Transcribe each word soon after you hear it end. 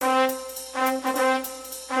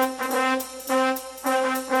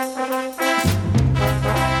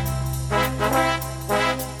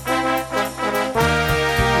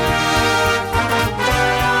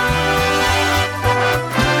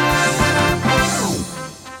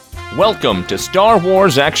Welcome to Star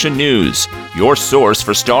Wars Action News, your source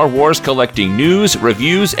for Star Wars collecting news,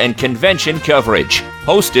 reviews, and convention coverage.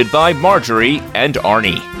 Hosted by Marjorie and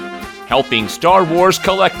Arnie. Helping Star Wars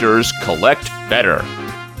collectors collect better.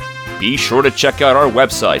 Be sure to check out our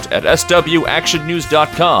website at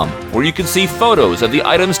swactionnews.com, where you can see photos of the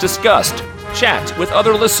items discussed, chat with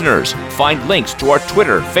other listeners, find links to our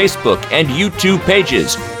Twitter, Facebook, and YouTube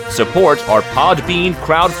pages, support our Podbean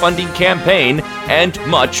crowdfunding campaign, and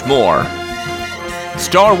much more.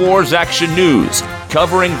 Star Wars Action News,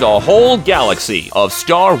 covering the whole galaxy of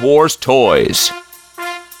Star Wars toys.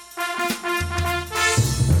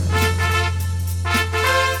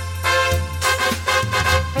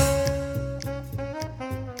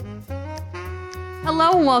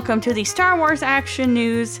 Hello and welcome to the Star Wars Action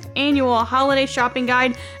News annual holiday shopping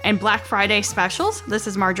guide and Black Friday specials. This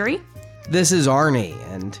is Marjorie. This is Arnie,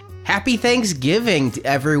 and happy Thanksgiving to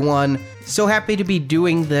everyone. So happy to be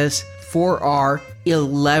doing this for our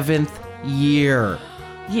 11th year.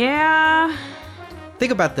 Yeah.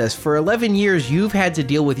 Think about this. For 11 years, you've had to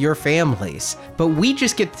deal with your families, but we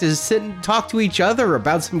just get to sit and talk to each other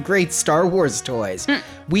about some great Star Wars toys.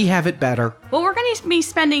 We have it better. Well, we're going to be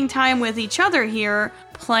spending time with each other here,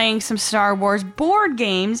 playing some Star Wars board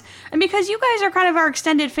games, and because you guys are kind of our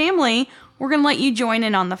extended family, we're going to let you join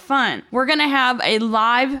in on the fun. We're going to have a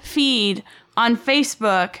live feed on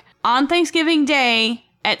Facebook on Thanksgiving Day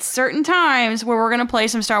at certain times where we're going to play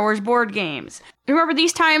some Star Wars board games. Remember,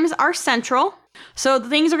 these times are central. So the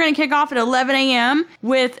things are going to kick off at 11 a.m.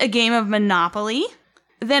 with a game of Monopoly.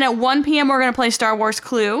 Then at 1 p.m. we're going to play Star Wars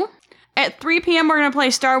Clue. At 3 p.m. we're going to play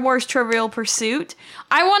Star Wars Trivial Pursuit.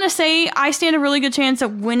 I want to say I stand a really good chance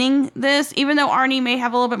of winning this, even though Arnie may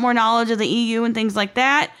have a little bit more knowledge of the EU and things like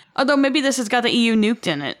that. Although maybe this has got the EU nuked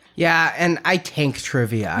in it. Yeah, and I tank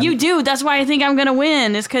trivia. You do. That's why I think I'm going to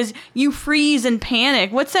win, is because you freeze and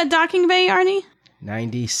panic. What's that docking bay, Arnie?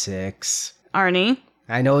 96. Arnie?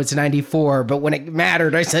 I know it's 94, but when it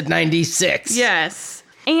mattered, I said 96. Yes.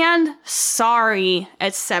 And sorry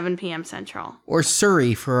at 7 p.m. Central. Or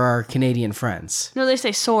Surrey for our Canadian friends. No, they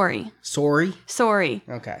say sorry. Sorry? Sorry.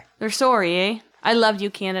 Okay. They're sorry, eh? I love you,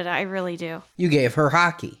 Canada. I really do. You gave her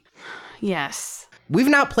hockey. Yes. We've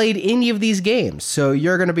not played any of these games, so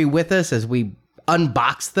you're going to be with us as we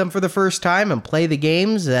unbox them for the first time and play the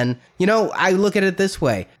games. And, you know, I look at it this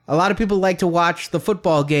way. A lot of people like to watch the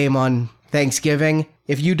football game on Thanksgiving.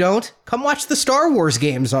 If you don't, come watch the Star Wars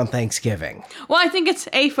games on Thanksgiving. Well, I think it's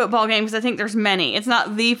a football game because I think there's many. It's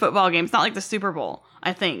not the football game. It's not like the Super Bowl,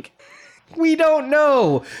 I think. We don't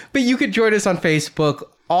know. But you could join us on Facebook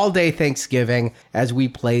all day Thanksgiving as we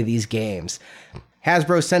play these games.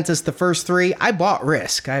 Hasbro sent us the first 3. I bought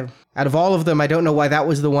Risk. Out of all of them, I don't know why that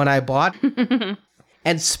was the one I bought.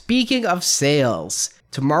 And speaking of sales,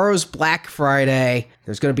 tomorrow's Black Friday.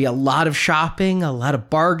 There's going to be a lot of shopping, a lot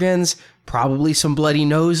of bargains, probably some bloody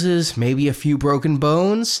noses, maybe a few broken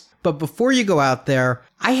bones. But before you go out there,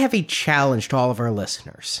 I have a challenge to all of our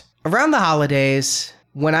listeners. Around the holidays,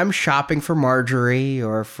 when I'm shopping for Marjorie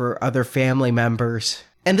or for other family members,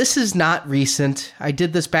 and this is not recent, I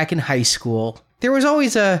did this back in high school, there was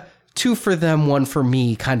always a 2 for them, 1 for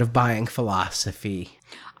me kind of buying philosophy.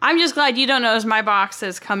 I'm just glad you don't notice my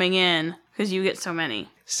boxes coming in because you get so many.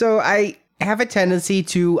 So I have a tendency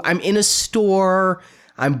to, I'm in a store,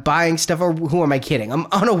 I'm buying stuff, or who am I kidding? I'm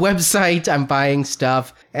on a website, I'm buying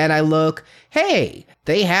stuff, and I look, hey,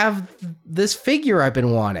 they have this figure I've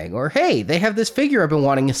been wanting, or hey, they have this figure I've been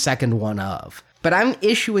wanting a second one of. But I'm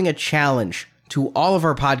issuing a challenge to all of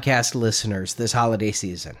our podcast listeners this holiday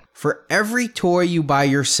season. For every toy you buy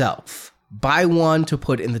yourself, buy one to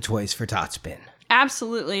put in the Toys for Tots bin.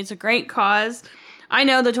 Absolutely. It's a great cause. I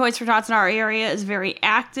know the Toys for Tots in our area is very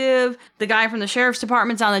active. The guy from the sheriff's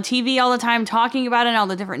department's on the TV all the time talking about it on all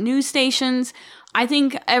the different news stations. I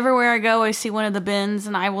think everywhere I go, I see one of the bins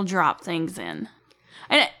and I will drop things in.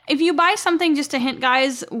 And if you buy something, just a hint,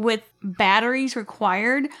 guys, with batteries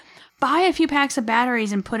required, buy a few packs of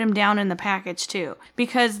batteries and put them down in the package too,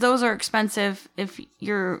 because those are expensive if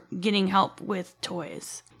you're getting help with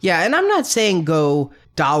toys. Yeah, and I'm not saying go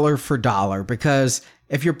dollar for dollar, because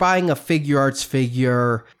if you're buying a Figure Arts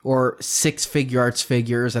figure or 6 Figure Arts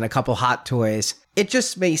figures and a couple Hot Toys, it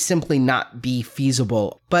just may simply not be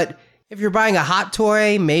feasible. But if you're buying a Hot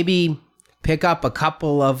Toy, maybe pick up a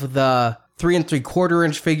couple of the 3 3/4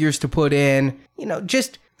 inch figures to put in. You know,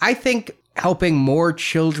 just, I think helping more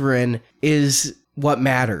children is what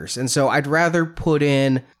matters. And so I'd rather put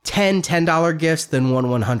in 10 $10 gifts than one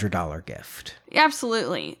 $100 gift.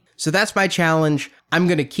 Absolutely. So that's my challenge. I'm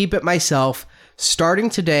going to keep it myself. Starting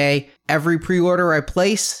today, every pre-order I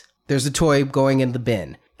place, there's a toy going in the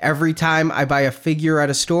bin. Every time I buy a figure at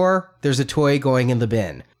a store, there's a toy going in the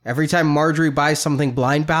bin. Every time Marjorie buys something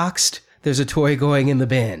blind boxed, there's a toy going in the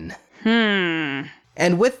bin.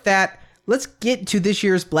 And with that, let's get to this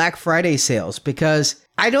year's Black Friday sales, because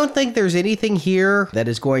I don't think there's anything here that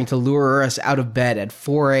is going to lure us out of bed at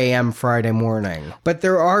 4 a.m. Friday morning. But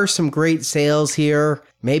there are some great sales here,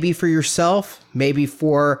 maybe for yourself, maybe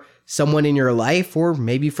for someone in your life, or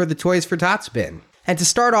maybe for the Toys for Tots bin. And to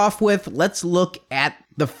start off with, let's look at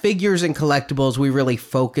the figures and collectibles we really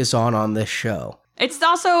focus on this show. It's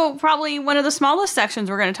also probably one of the smallest sections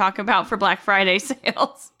we're going to talk about for Black Friday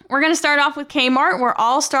sales. We're going to start off with Kmart, where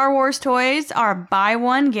all Star Wars toys are buy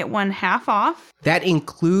one, get one half off. That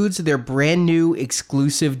includes their brand new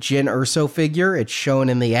exclusive Jyn Erso figure. It's shown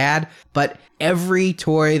in the ad, but every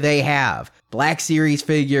toy they have. Black Series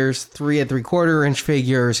figures, 3 3/4-inch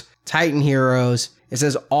figures, Titan Heroes. It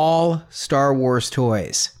says all Star Wars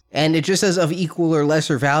toys. And it just says of equal or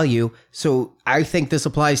lesser value, so I think this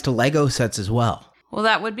applies to Lego sets as well. Well,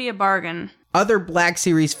 that would be a bargain. Other Black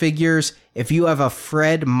Series figures, if you have a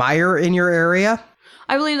Fred Meyer in your area.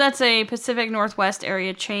 I believe that's a Pacific Northwest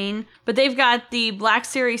area chain, but they've got the Black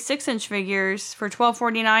Series 6-inch figures for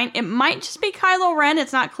 $12.49. It might just be Kylo Ren.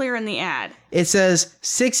 It's not clear in the ad. It says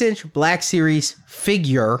 6-inch Black Series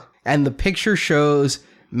figure, and the picture shows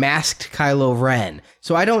masked Kylo Ren.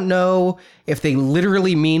 So I don't know if they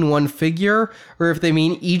literally mean one figure or if they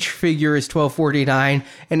mean each figure is $12.49.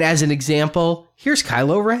 And as an example, here's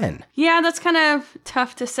Kylo Ren. Yeah, that's kind of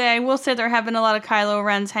tough to say. I will say they're having a lot of Kylo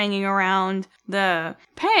Rens hanging around the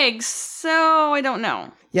pegs, so I don't know.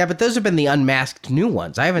 Yeah, but those have been the unmasked new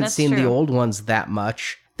ones. I haven't seen the old ones that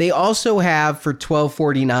much. They also have for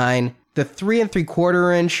 $12.49 the 3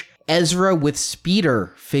 3/4-inch Ezra with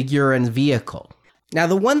speeder figure and vehicle. Now,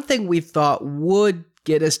 the one thing we thought would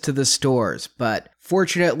get us to the stores, but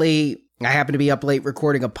fortunately, I happened to be up late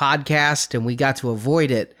recording a podcast and we got to avoid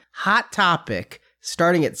it. Hot Topic,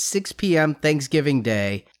 starting at 6 p.m. Thanksgiving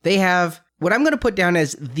Day, they have what I'm going to put down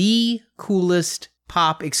as the coolest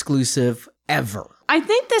pop exclusive ever. I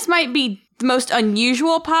think this might be the most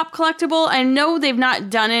unusual pop collectible. I know they've not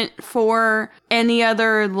done it for any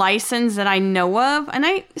other license that I know of, and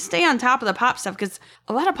I stay on top of the pop stuff because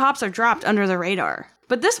a lot of pops are dropped under the radar.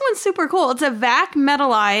 But this one's super cool. It's a vac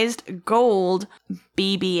metallized gold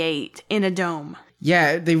BB-8 in a dome.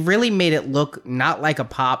 Yeah, they really made it look not like a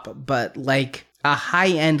pop, but like a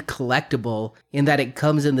high-end collectible in that it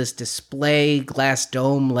comes in this display glass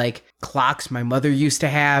dome like clocks my mother used to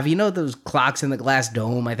have. You know those clocks in the glass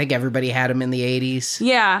dome? I think everybody had them in the 80s.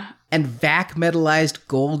 Yeah. And vac metallized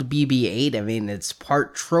gold BB-8, I mean, it's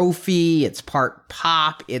part trophy, it's part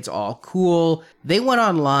pop, it's all cool. They went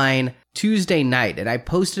online Tuesday night, and I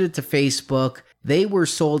posted it to Facebook. They were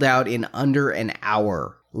sold out in under an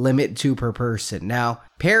hour. Limit 2 per person. Now,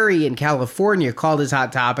 Perry in California called his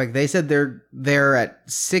Hot Topic. They said they're there at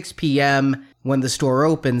 6 p.m. when the store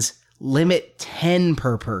opens. Limit 10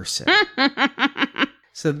 per person.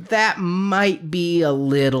 So that might be a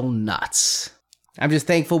little nuts. I'm just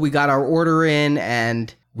thankful we got our order in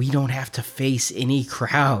and we don't have to face any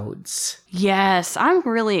crowds. Yes, I'm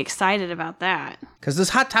really excited about that. Because those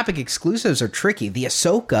Hot Topic exclusives are tricky. The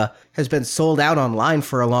Ahsoka has been sold out online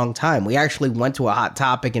for a long time. We actually went to a Hot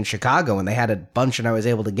Topic in Chicago and they had a bunch and I was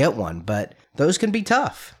able to get one, but those can be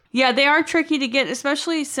tough. Yeah, they are tricky to get,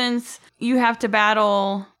 especially since you have to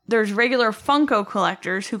battle. There's regular Funko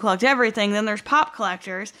collectors who collect everything, then there's pop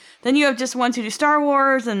collectors, then you have just ones who do Star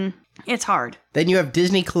Wars, and it's hard. Then you have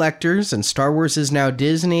Disney collectors, and Star Wars is now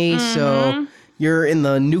Disney, so you're in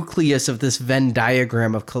the nucleus of this Venn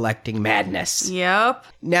diagram of collecting madness. Yep.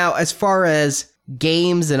 Now, as far as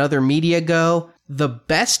games and other media go, the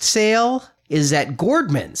best sale is at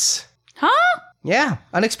Gordman's. Huh? Yeah,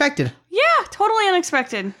 unexpected. Yeah, totally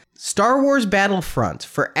unexpected. Star Wars Battlefront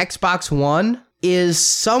for Xbox One is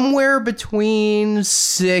somewhere between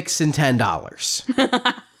 $6 and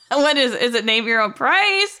 $10. What is it? Name your own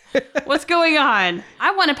price? What's going on?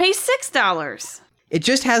 I want to pay $6. It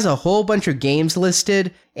just has a whole bunch of games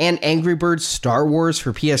listed, and Angry Birds Star Wars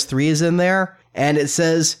for PS3 is in there, and it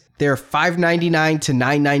says they're $5.99 to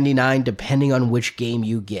 $9.99 depending on which game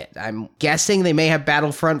you get. I'm guessing they may have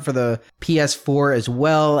Battlefront for the PS4 as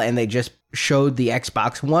well, and they just showed the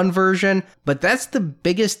Xbox One version, but that's the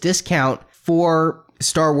biggest discount for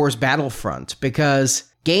Star Wars Battlefront because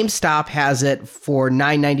GameStop has it for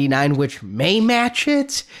 $9.99, which may match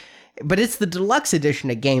it, but it's the deluxe edition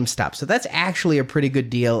at GameStop, so that's actually a pretty good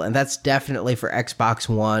deal, and that's definitely for Xbox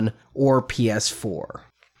One or PS4.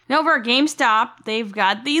 And over at GameStop, they've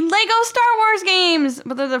got the Lego Star Wars games,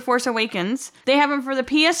 but they're the Force Awakens. They have them for the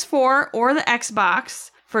PS4 or the Xbox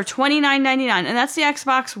for $29.99, and that's the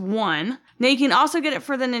Xbox One. Now you can also get it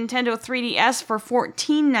for the Nintendo 3DS for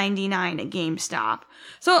 $14.99 at GameStop.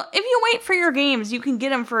 So if you wait for your games, you can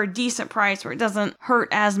get them for a decent price where it doesn't hurt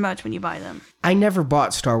as much when you buy them. I never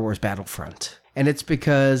bought Star Wars Battlefront, and it's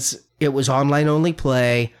because it was online only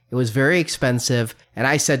play, it was very expensive, and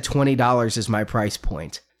I said $20 is my price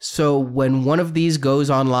point. So when one of these goes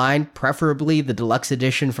online, preferably the deluxe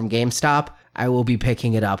edition from GameStop, I will be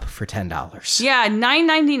picking it up for $10. Yeah,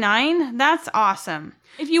 $9.99? That's awesome.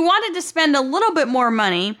 If you wanted to spend a little bit more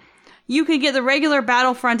money, you could get the regular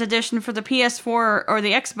Battlefront edition for the PS4 or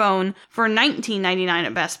the Xbone for $19.99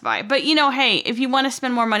 at Best Buy. But hey, if you want to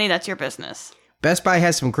spend more money, that's your business. Best Buy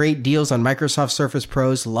has some great deals on Microsoft Surface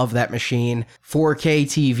Pros, love that machine, 4K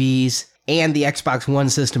TVs, and the Xbox One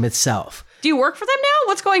system itself. Do you work for them now?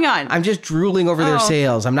 What's going on? I'm just drooling over their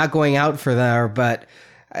sales. I'm not going out for there, but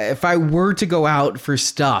if I were to go out for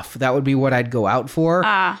stuff, that would be what I'd go out for.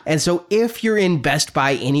 And so if you're in Best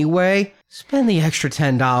Buy anyway, spend the extra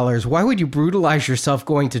 $10. Why would you brutalize yourself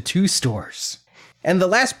going to 2 stores? And the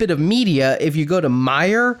last bit of media, if you go to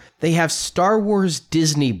Meijer, they have Star Wars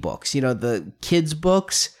Disney books, the kids'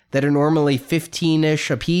 books that are normally $15-ish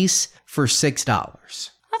a piece for $6.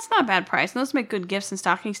 That's not a bad price. Those make good gifts and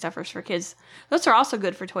stocking stuffers for kids. Those are also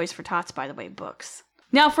good for Toys for Tots, by the way, books.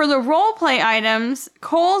 Now, for the role-play items,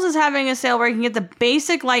 Kohl's is having a sale where you can get the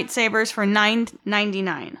basic lightsabers for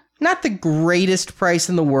 $9.99. Not the greatest price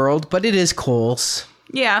in the world, but it is Kohl's.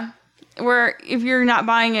 Yeah, where if you're not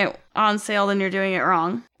buying it on sale, then you're doing it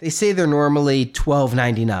wrong. They say they're normally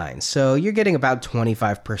 $12.99, so you're getting about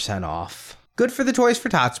 25% off. Good for the Toys for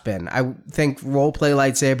Tots bin. I think role-play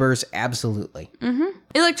lightsabers, absolutely.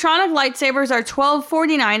 Electronic lightsabers are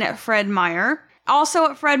 $12.49 at Fred Meyer. Also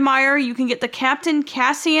at Fred Meyer, you can get the Captain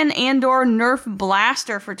Cassian Andor Nerf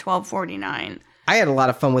Blaster for $12.49. I had a lot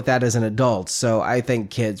of fun with that as an adult, so I think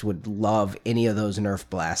kids would love any of those Nerf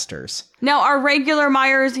blasters. Now, our regular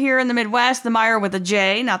Meyers here in the Midwest, the Meyer with a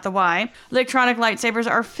J, not the Y, electronic lightsabers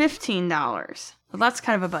are $15. Well, that's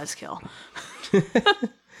kind of a buzzkill.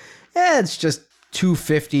 Yeah, it's just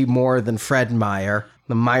 $2.50 more than Fred Meyer.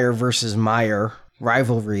 The Meyer versus Meyer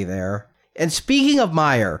rivalry there. And speaking of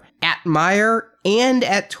Meyer, at Meyer and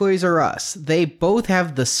at Toys R Us, they both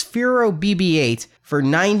have the Sphero BB-8 for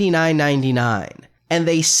 $99.99. And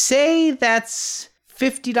they say that's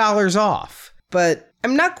 $50 off. But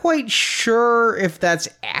I'm not quite sure if that's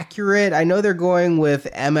accurate. I know they're going with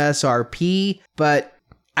MSRP, but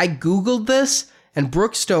I Googled this, and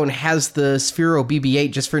Brookstone has the Sphero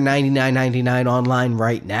BB-8 just for $99.99 online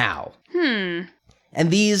right now. And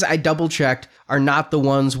these, I double-checked, are not the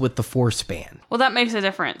ones with the force band. Well, that makes a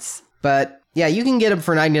difference. But, yeah, you can get them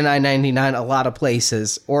for $99.99 a lot of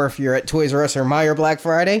places. Or if you're at Toys R Us or Meijer Black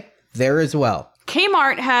Friday, there as well.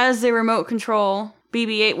 Kmart has the remote control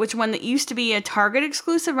BB-8, which one that used to be a Target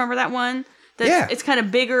exclusive. Remember that one? It's kind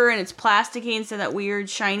of bigger and it's plasticky instead of that weird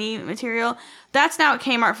shiny material. That's now at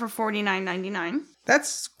Kmart for $49.99.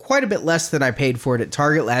 That's quite a bit less than I paid for it at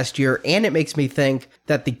Target last year, and it makes me think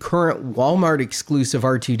that the current Walmart exclusive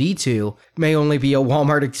R2-D2 may only be a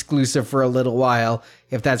Walmart exclusive for a little while,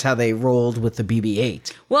 if that's how they rolled with the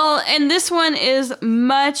BB-8. Well, and this one is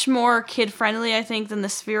much more kid-friendly, I think, than the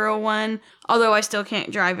Sphero one, although I still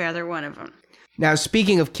can't drive either one of them. Now,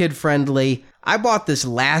 speaking of kid-friendly, I bought this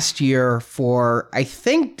last year for, I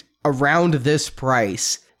think, around this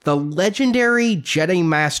price. The legendary Jedi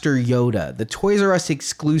Master Yoda, the Toys R Us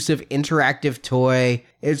exclusive interactive toy.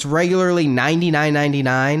 It's regularly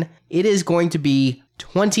 $99.99. It is going to be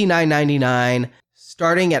 $29.99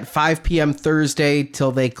 starting at 5 p.m. Thursday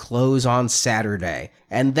till they close on Saturday.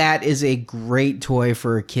 And that is a great toy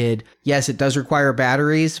for a kid. Yes, it does require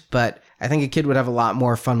batteries, but I think a kid would have a lot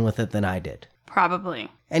more fun with it than I did. Probably.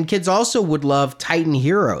 And kids also would love Titan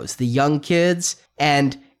Heroes, the young kids.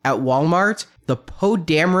 And at Walmart, the Poe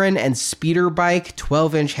Dameron and Speeder Bike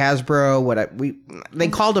 12-inch Hasbro, they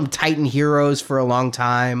called them Titan Heroes for a long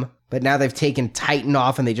time, but now they've taken Titan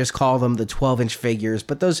off and they just call them the 12-inch figures.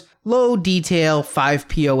 But those low detail 5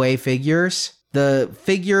 POA figures, the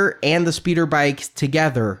figure and the Speeder Bike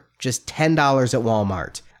together, just $10 at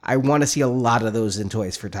Walmart. I want to see a lot of those in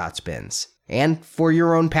Toys for Tots bins. And for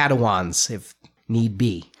your own Padawans, if need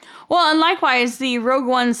be. Well, and likewise, the Rogue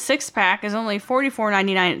One 6-pack is only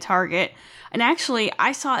 $44.99 at Target. And actually,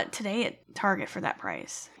 I saw it today at Target for that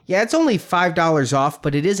price. Yeah, it's only $5 off,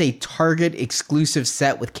 but it is a Target exclusive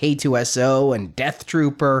set with K2SO and Death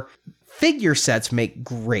Trooper. Figure sets make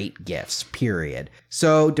great gifts, period.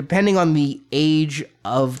 So depending on the age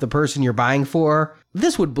of the person you're buying for,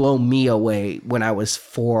 this would blow me away when I was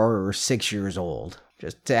 4 or 6 years old.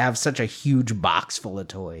 Just to have such a huge box full of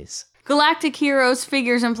toys. Galactic Heroes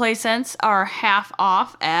figures and play sets are half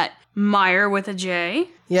off at Meyer with a J.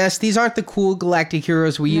 Yes, these aren't the cool Galactic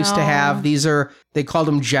Heroes we used to have. They called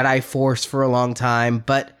them Jedi Force for a long time,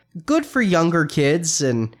 but good for younger kids,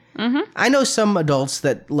 and I know some adults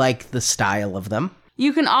that like the style of them.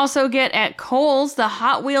 You can also get at Kohl's the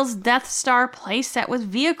Hot Wheels Death Star playset with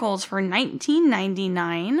vehicles for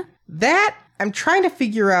 $19.99. That, I'm trying to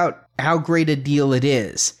figure out how great a deal it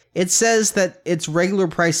is. It says that it's regular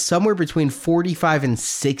price somewhere between $45 and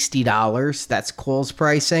 $60. That's Kohl's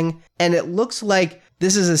pricing. And it looks like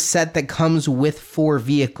this is a set that comes with 4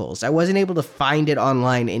 vehicles. I wasn't able to find it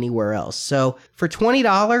online anywhere else. So for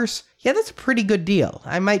 $20, yeah, that's a pretty good deal.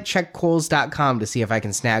 I might check Kohls.com to see if I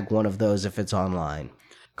can snag one of those if it's online.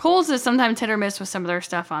 Kohl's is sometimes hit or miss with some of their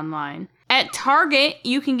stuff online. At Target,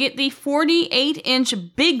 you can get the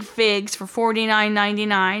 48-inch Big Figs for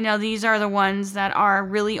 $49.99. Now, these are the ones that are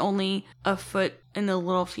really only a foot and a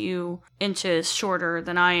little few inches shorter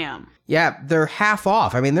than I am. Yeah, they're half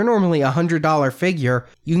off. I mean, they're normally a $100 figure.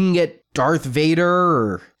 You can get Darth Vader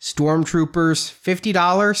or Stormtroopers,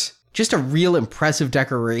 $50. Just a real impressive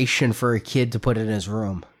decoration for a kid to put in his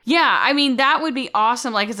room. Yeah, I mean, that would be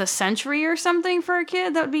awesome, like as a Century or something for a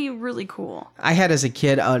kid. That would be really cool. I had as a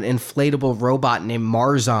kid an inflatable robot named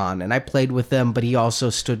Marzon, and I played with him, but he also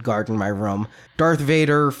stood guard in my room. Darth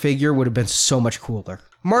Vader figure would have been so much cooler.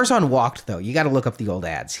 Marzon walked, though. You got to look up the old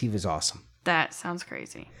ads. He was awesome. That sounds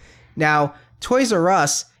crazy. Now, Toys R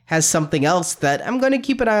Us has something else that I'm going to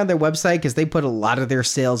keep an eye on their website because they put a lot of their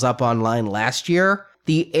sales up online last year.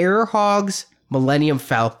 The Air Hogs Millennium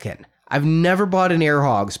Falcon. I've never bought an Air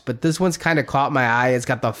Hogs, but this one's kind of caught my eye. It's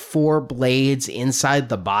got the 4 blades inside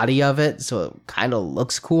the body of it, so it kind of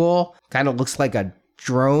looks cool. Kind of looks like a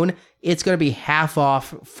drone. It's going to be half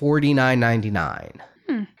off, $49.99.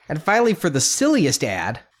 And finally, for the silliest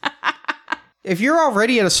ad, if you're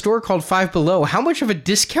already at a store called Five Below, how much of a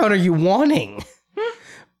discount are you wanting?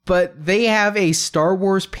 But they have a Star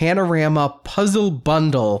Wars Panorama puzzle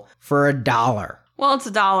bundle for $1. Well, it's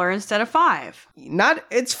 $1 instead of $5.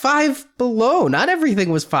 It's Five Below. Not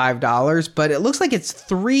everything was $5, but it looks like it's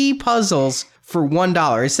 3 puzzles for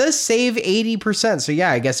 $1. It says save 80%, so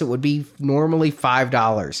yeah, I guess it would be normally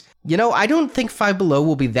 $5. You know, I don't think Five Below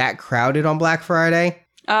will be that crowded on Black Friday.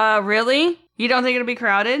 Really? You don't think it'll be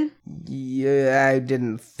crowded? Yeah, I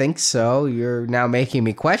didn't think so. You're now making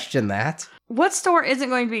me question that. What store isn't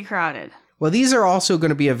going to be crowded? Well, these are also going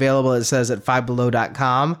to be available, it says, at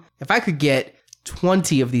fivebelow.com. If I could get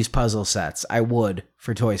 20 of these puzzle sets, I would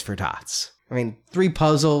for Toys for Tots. I mean, 3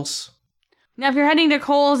 puzzles. Now, if you're heading to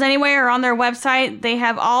Kohl's anyway or on their website, they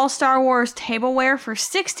have all Star Wars tableware for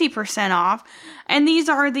 60% off. And these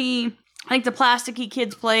are the plasticky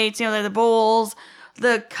kids plates, they're the bowls,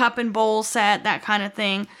 the cup and bowl set, that kind of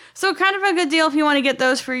thing. So kind of a good deal if you want to get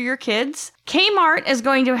those for your kids. Kmart is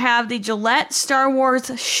going to have the Gillette Star Wars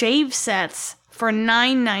shave sets for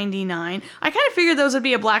 $9.99. I kind of figured those would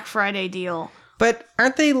be a Black Friday deal. But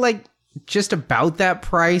aren't they just about that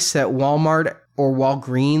price at Walmart or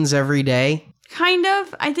Walgreens every day? Kind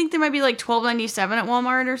of. I think they might be $12.97 at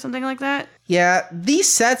Walmart or something like that. Yeah,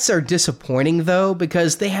 these sets are disappointing though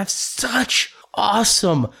because they have such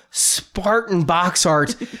awesome Spartan box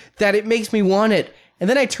art that it makes me want it. And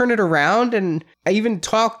then I turn it around, and I even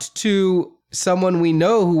talked to someone we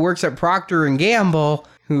know who works at Procter & Gamble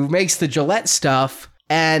who makes the Gillette stuff.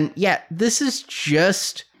 And yeah, this is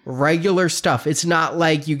just regular stuff. It's not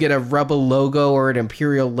like you get a Rebel logo or an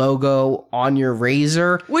Imperial logo on your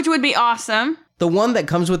razor. Which would be awesome. The one that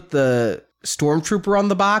comes with the Stormtrooper on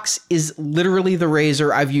the box is literally the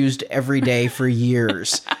razor I've used every day for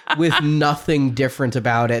years with nothing different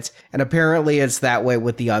about it. And apparently it's that way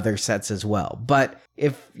with the other sets as well. But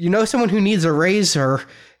if you know someone who needs a razor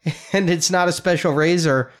and it's not a special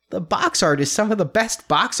razor, the box art is some of the best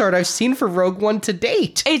box art I've seen for Rogue One to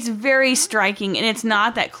date. It's very striking, and it's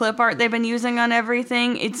not that clip art they've been using on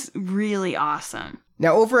everything. It's really awesome.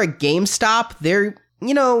 Now over at GameStop,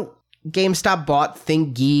 GameStop bought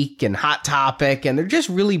ThinkGeek and Hot Topic, and they're just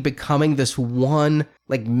really becoming this one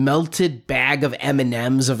melted bag of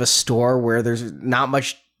M&Ms of a store where there's not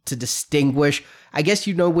much to distinguish. I guess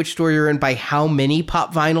you know which store you're in by how many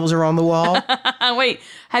pop vinyls are on the wall. Wait,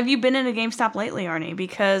 have you been in a GameStop lately, Arnie?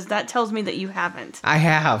 Because that tells me that you haven't. I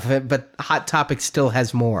have, but Hot Topic still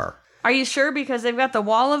has more. Are you sure? Because they've got the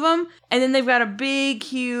wall of them, and then they've got a big,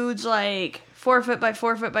 huge, 4 foot by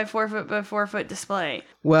 4 foot by 4 foot by 4 foot display.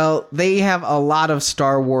 Well, they have a lot of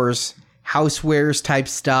Star Wars housewares type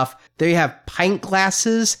stuff. They have pint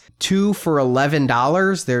glasses, 2 for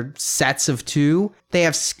 $11. They're sets of 2. They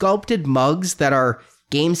have sculpted mugs that are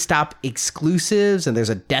GameStop exclusives, and there's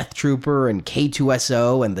a Death Trooper and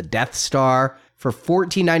K2SO and the Death Star for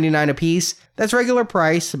 $14.99 a piece. That's regular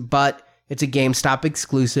price, but it's a GameStop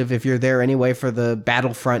exclusive if you're there anyway for the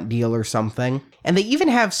Battlefront deal or something. And they even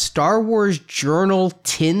have Star Wars journal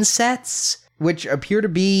tin sets, which appear to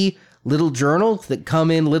be little journals that come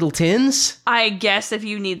in little tins. I guess if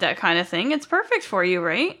you need that kind of thing, it's perfect for you,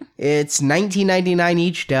 right? It's $19.99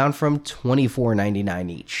 each, down from $24.99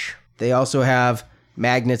 each. They also have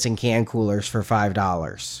magnets and can coolers for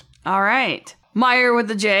 $5. All right. Meyer with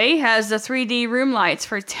the J has the 3D room lights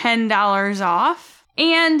for $10 off.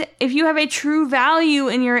 And if you have a True Value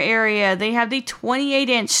in your area, they have the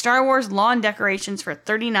 28-inch Star Wars lawn decorations for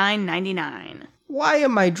 $39.99. Why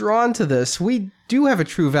am I drawn to this? We do have a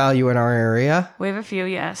True Value in our area. We have a few,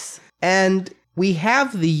 yes. And we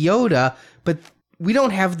have the Yoda, but we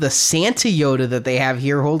don't have the Santa Yoda that they have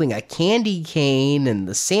here holding a candy cane and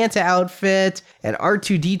the Santa outfit. And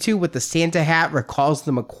R2-D2 with the Santa hat recalls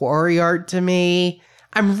the Macquarie art to me.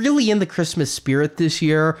 I'm really in the Christmas spirit this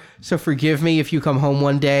year, so forgive me if you come home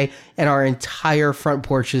one day and our entire front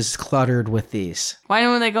porch is cluttered with these. Why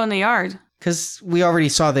don't they go in the yard? Because we already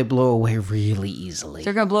saw they blow away really easily.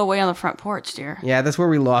 They're going to blow away on the front porch, dear. Yeah, that's where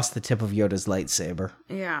we lost the tip of Yoda's lightsaber.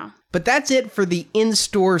 Yeah. But that's it for the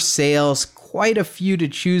in-store sales. Quite a few to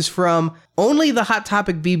choose from. Only the Hot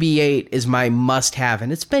Topic BB-8 is my must-have,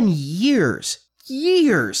 and it's been years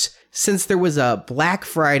since there was a Black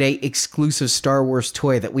Friday exclusive Star Wars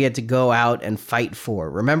toy that we had to go out and fight for.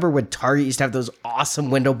 Remember when Target used to have those awesome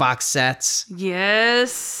window box sets?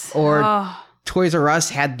 Yes. Or Toys R Us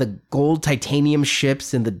had the gold titanium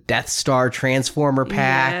ships in the Death Star Transformer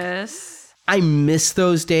pack. Yes. I miss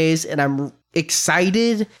those days, and I'm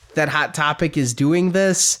excited that Hot Topic is doing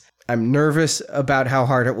this. I'm nervous about how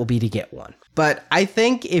hard it will be to get one. But I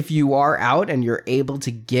think if you are out and you're able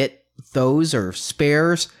to get those or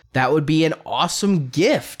spares, that would be an awesome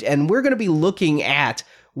gift. And we're going to be looking at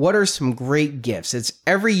what are some great gifts. It's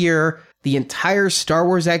every year, the entire Star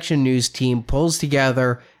Wars Action News team pulls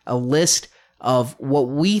together a list of what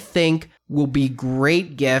we think will be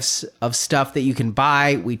great gifts of stuff that you can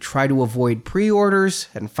buy. We try to avoid pre-orders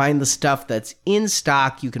and find the stuff that's in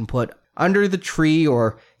stock you can put under the tree,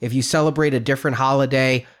 or if you celebrate a different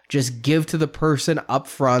holiday, just give to the person up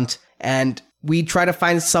front. And we try to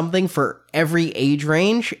find something for every age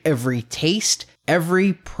range, every taste,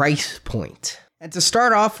 every price point. And to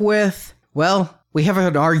start off with, well, we have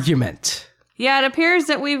an argument. Yeah, it appears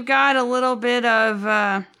that we've got a little bit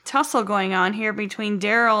of tussle going on here between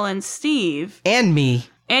Daryl and Steve. And me.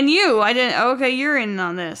 And you. Okay, you're in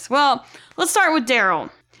on this. Well, let's start with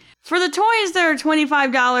Daryl. For the toys that are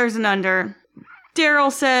 $25 and under,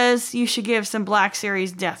 Daryl says you should give some Black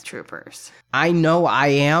Series Death Troopers. I know I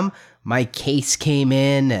am. My case came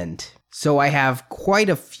in, and so I have quite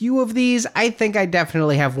a few of these. I think I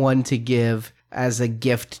definitely have one to give as a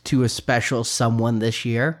gift to a special someone this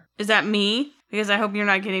year. Is that me? Because I hope you're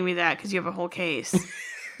not getting me that because you have a whole case.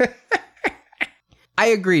 I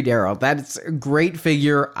agree, Daryl. That's a great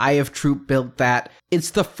figure. I have troop built that.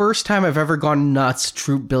 It's the first time I've ever gone nuts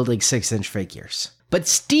troop building 6-inch figures. But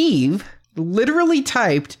Steve literally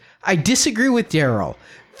typed, I disagree with Daryl.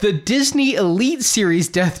 The Disney Elite Series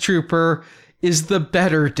Death Trooper is the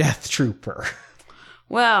better Death Trooper.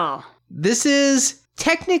 Well, this is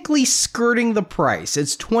technically skirting the price.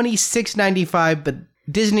 It's $26.95, but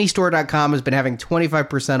DisneyStore.com has been having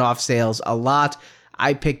 25% off sales a lot.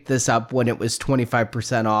 I picked this up when it was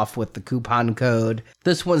 25% off with the coupon code.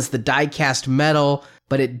 This one's the die-cast metal,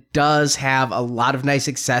 but it does have a lot of nice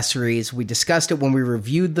accessories. We discussed it when we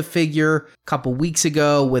reviewed the figure a couple weeks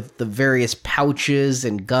ago with the various pouches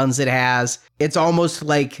and guns it has. It's almost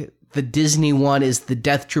like the Disney one is the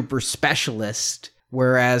Death Trooper Specialist,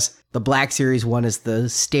 whereas the Black Series one is the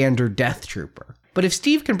standard Death Trooper. But if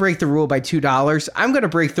Steve can break the rule by $2, I'm going to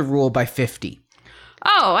break the rule by $50.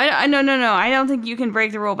 Oh, no. I don't think you can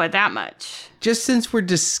break the rule by that much. Just since we're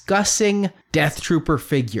discussing Death Trooper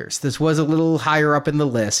figures, this was a little higher up in the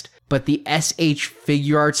list, but the SH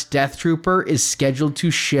Figuarts Death Trooper is scheduled to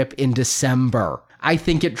ship in December. I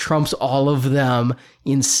think it trumps all of them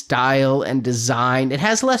in style and design. It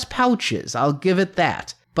has less pouches, I'll give it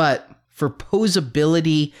that. But for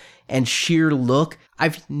posability and sheer look,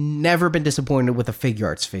 I've never been disappointed with a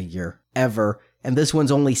Figuarts figure, ever. And this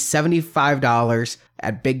one's only $75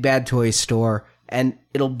 at Big Bad Toy Store, and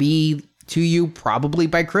it'll be to you probably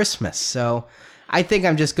by Christmas. So I think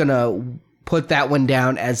I'm just going to put that one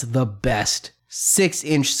down as the best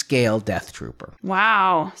 6-inch scale Death Trooper.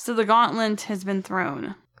 Wow. So the gauntlet has been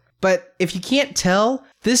thrown. But if you can't tell,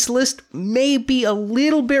 this list may be a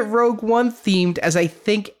little bit Rogue One themed, as I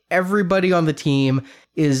think everybody on the team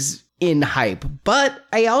is in hype, but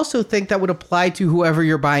I also think that would apply to whoever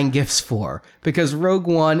you're buying gifts for, because Rogue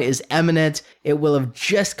One is imminent. It will have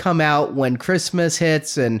just come out when Christmas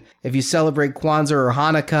hits, and if you celebrate Kwanzaa or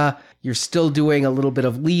Hanukkah, you're still doing a little bit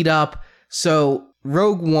of lead up. So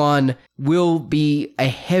Rogue One will be a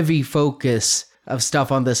heavy focus of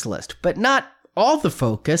stuff on this list, but not all the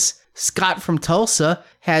focus. Scott from Tulsa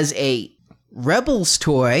has a Rebels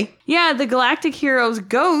toy. Yeah, the Galactic Heroes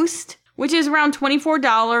Ghost, which is around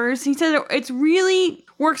 $24. He said it really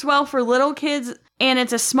works well for little kids, and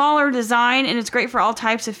it's a smaller design, and it's great for all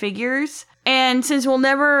types of figures. And since we'll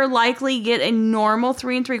never likely get a normal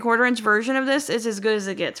 3 3/4 inch version of this, it's as good as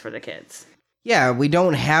it gets for the kids. Yeah, we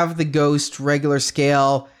don't have the Ghost regular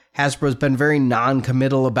scale. Hasbro's been very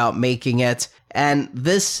non-committal about making it. And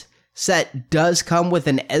this set does come with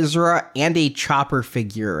an Ezra and a Chopper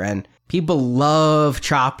figure, and people love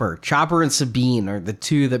Chopper. Chopper and Sabine are the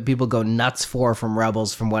two that people go nuts for from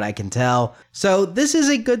Rebels, from what I can tell. So this is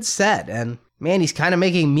a good set, and man, he's kind of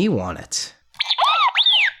making me want it.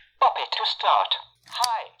 Pop it to start.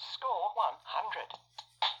 High score 100.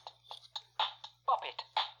 Pop it.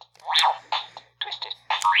 Twist it.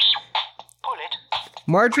 Pull it.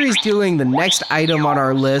 Marjorie's doing the next item on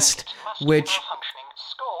our list, which... Functioning.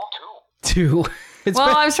 Score 2.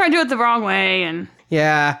 I was trying to do it the wrong way, and...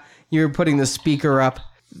 Yeah, you're putting the speaker up.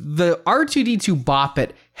 The R2-D2 Bop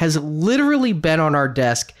It has literally been on our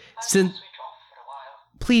desk since... Switch off for a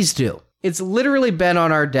while. Please do. It's literally been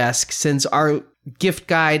on our desk since our gift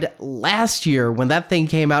guide last year when that thing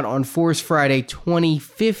came out on Force Friday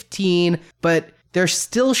 2015, but they're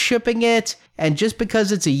still shipping it, and just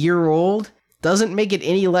because it's a year old doesn't make it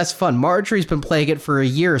any less fun. Marjorie's been playing it for a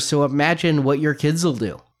year, so imagine what your kids will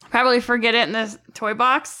do. Probably forget it in the toy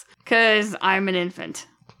box, because I'm an infant.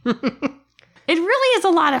 It really is a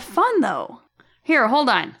lot of fun, though. Here, hold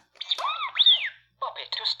on. Pop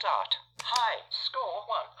it to start. High score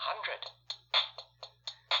 100.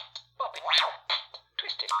 Pop it.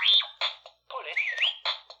 Twist it. Pull it.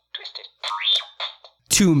 Twist it.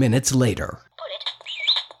 2 minutes later. Pull it.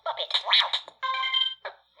 Pop it.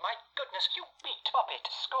 My goodness, you beat Pop it.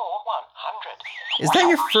 Score 100. Is that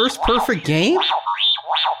your first perfect game?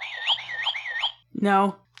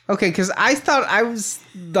 No. Okay, because I thought I was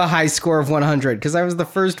the high score of 100, because I was the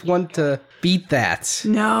first one to beat that.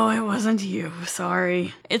 No, it wasn't you.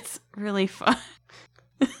 Sorry. It's really fun.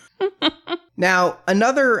 Now,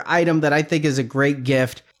 another item that I think is a great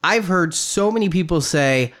gift, I've heard so many people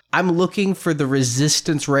say, I'm looking for the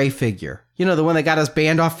Resistance Rey figure. You know, the one that got us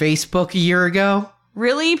banned off Facebook a year ago?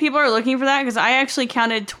 Really? People are looking for that? Because I actually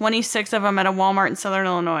counted 26 of them at a Walmart in Southern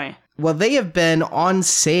Illinois. Well, they have been on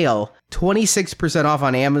sale 26% off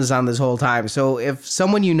on Amazon this whole time. So if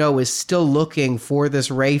someone you know is still looking for this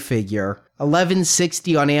Rey figure,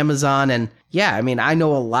 $11.60 on Amazon. And yeah, I mean, I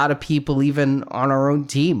know a lot of people even on our own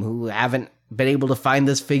team who haven't been able to find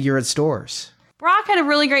this figure at stores. Brock had a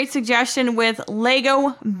really great suggestion with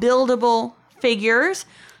Lego buildable figures.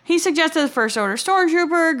 He suggested the First Order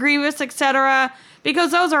Stormtrooper, Grievous, etc.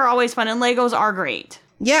 because those are always fun and Legos are great.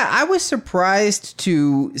 Yeah, I was surprised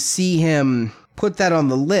to see him put that on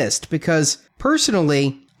the list because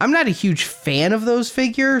personally, I'm not a huge fan of those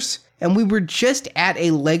figures. And we were just at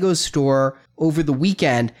a Lego store over the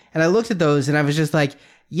weekend and I looked at those and I was just like,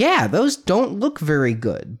 yeah, those don't look very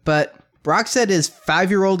good. But Brock said his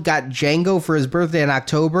 5-year-old got Django for his birthday in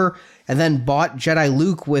October and then bought Jedi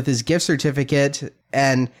Luke with his gift certificate,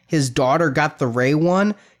 and his daughter got the Rey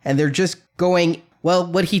one, and they're just going, well,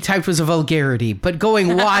 what he typed was a vulgarity, but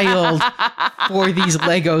going wild for these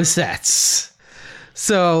Lego sets.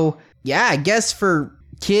 So, yeah, I guess for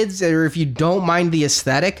kids, or if you don't mind the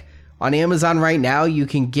aesthetic, on Amazon right now, you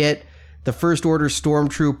can get the First Order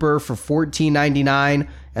Stormtrooper for $14.99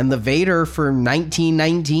 and the Vader for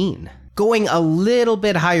 $19.19. Going a little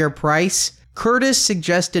bit higher price, Curtis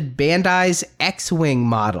suggested Bandai's X-Wing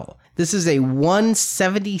model. This is a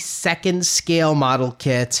 1/72nd scale model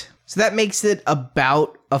kit. So that makes it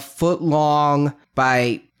about a foot long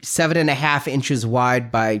by 7.5 inches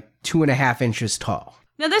wide by 2.5 inches tall.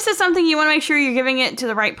 Now this is something you want to make sure you're giving it to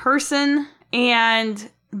the right person,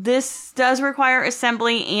 and this does require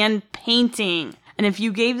assembly and painting. And if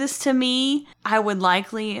you gave this to me, I would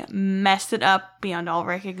likely mess it up beyond all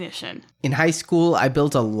recognition. In high school, I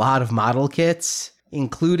built a lot of model kits,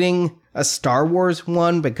 including a Star Wars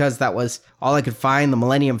one, because that was all I could find, the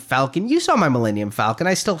Millennium Falcon. You saw my Millennium Falcon.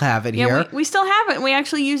 I still have it here. Yeah, we still have it. We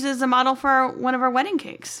actually used it as a model for one of our wedding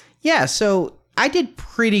cakes. Yeah, so I did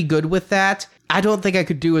pretty good with that. I don't think I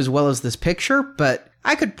could do as well as this picture, but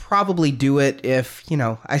I could probably do it if,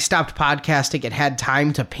 I stopped podcasting and had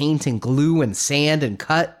time to paint and glue and sand and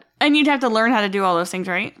cut. And you'd have to learn how to do all those things,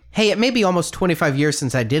 right? Hey, it may be almost 25 years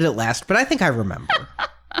since I did it last, but I think I remember.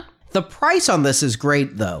 The price on this is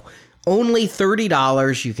great, though. Only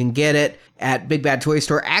 $30. You can get it at Big Bad Toy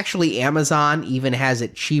Store. Actually, Amazon even has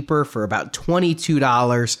it cheaper for about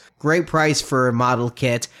 $22. Great price for a model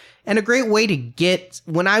kit. And a great way to get,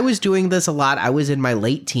 when I was doing this a lot, I was in my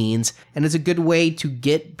late teens, and it's a good way to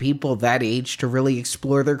get people that age to really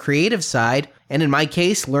explore their creative side, and in my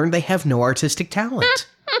case, learn they have no artistic talent.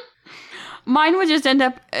 Mine would just end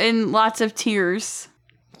up in lots of tears.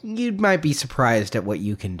 You might be surprised at what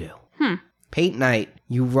you can do. Paint night,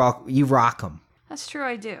 you rock them. That's true,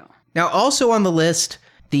 I do. Now, also on the list,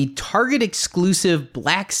 the Target exclusive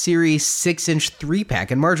Black Series 6-inch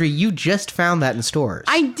 3-pack. And Marjorie, you just found that in stores.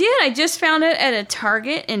 I did. I just found it at a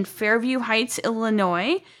Target in Fairview Heights,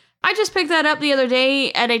 Illinois. I just picked that up the other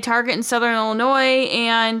day at a Target in Southern Illinois,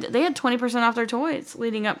 and they had 20% off their toys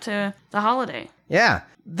leading up to the holiday. Yeah.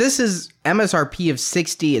 This is MSRP of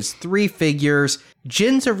 $60. It's 3 figures.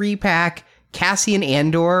 Jin's a repack. Cassian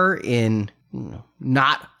Andor in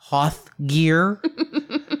not Hoth gear.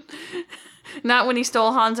 Not when he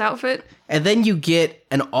stole Han's outfit. And then you get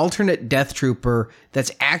an alternate Death Trooper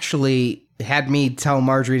that's actually had me tell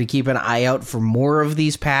Marjorie to keep an eye out for more of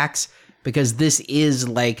these packs, because this is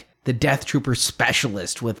like the Death Trooper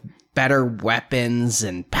specialist with better weapons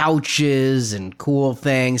and pouches and cool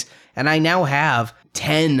things. And I now have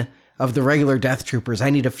 10 of the regular Death Troopers. I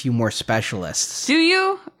need a few more specialists. Do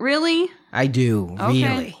you? Really? I do, Okay.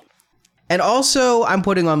 really. And also, I'm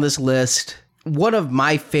putting on this list one of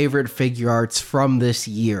my favorite figure arts from this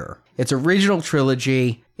year. It's original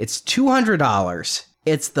trilogy. It's $200.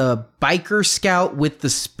 It's the Biker Scout with the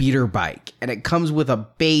speeder bike. And it comes with a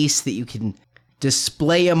base that you can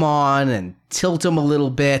display him on and tilt him a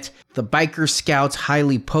little bit. The Biker Scout's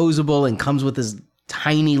highly posable and comes with this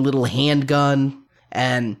tiny little handgun.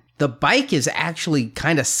 And the bike is actually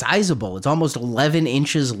kind of sizable. It's almost 11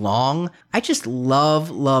 inches long. I just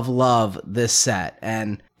love, love, love this set.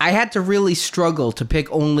 And I had to really struggle to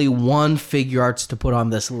pick only one figure arts to put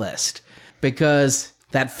on this list, because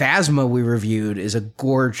that Phasma we reviewed is a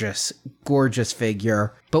gorgeous, gorgeous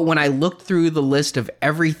figure. But when I looked through the list of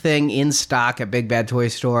everything in stock at Big Bad Toy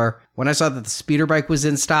Store, when I saw that the speeder bike was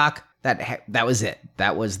in stock, that was it.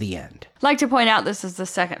 That was the end. I'd like to point out this is the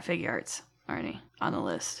second figure arts, Arnie, on the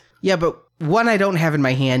list. Yeah, but one I don't have in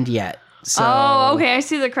my hand yet. So Oh, okay. I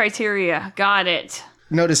see the criteria. Got it.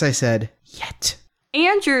 Notice I said, yet.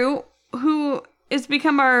 Andrew, who has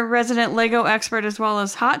become our resident Lego expert as well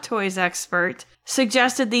as Hot Toys expert,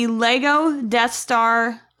 suggested the Lego Death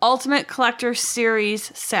Star Ultimate Collector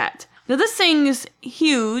Series set. Now, this thing's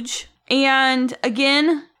huge, and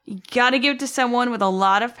again, you gotta give it to someone with a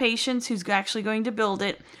lot of patience who's actually going to build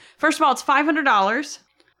it. First of all, it's $500,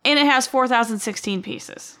 and it has 4,016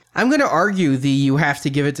 pieces. I'm going to argue the you have to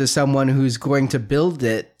give it to someone who's going to build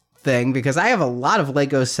it thing, because I have a lot of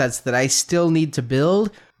Lego sets that I still need to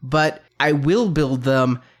build, but I will build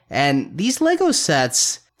them. And these Lego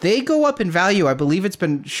sets, they go up in value. I believe it's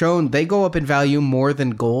been shown they go up in value more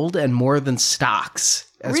than gold and more than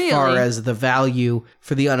stocks as Really? far as the value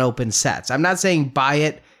for the unopened sets. I'm not saying buy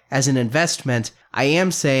it as an investment. I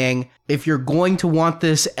am saying if you're going to want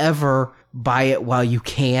this ever, buy it while you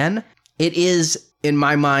can. It is, in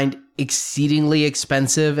my mind, exceedingly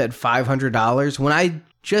expensive at $500. When I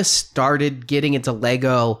just started getting into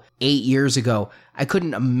Lego 8 years ago, I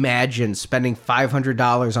couldn't imagine spending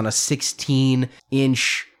 $500 on a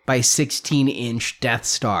 16-inch by 16-inch Death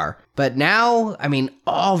Star. But now, I mean,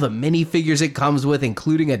 all the minifigures it comes with,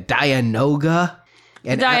 including a Dianoga,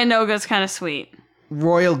 and Dianoga's kind of sweet.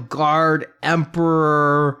 Royal Guard,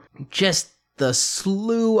 Emperor, just the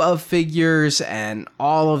slew of figures and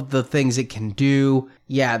all of the things it can do.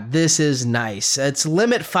 Yeah, this is nice. It's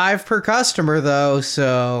limit 5 per customer, though,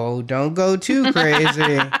 so don't go too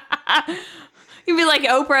crazy. You'd be like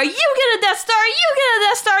Oprah, you get a Death Star, you get a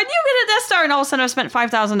Death Star, and you get a Death Star, and all of a sudden I've spent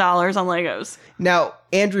 $5,000 on Legos. Now,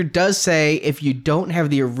 Andrew does say if you don't have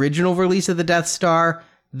the original release of the Death Star,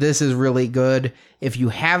 this is really good. If you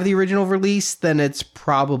have the original release, then it's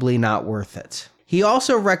probably not worth it. He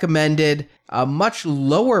also recommended a much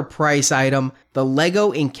lower price item, the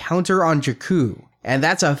Lego Encounter on Jakku. And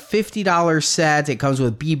that's a $50 set. It comes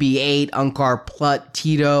with BB-8, Unkar Plutt,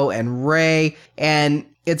 Tito, and Rey. And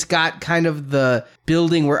it's got kind of the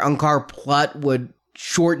building where Unkar Plutt would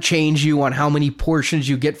shortchange you on how many portions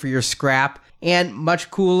you get for your scrap. And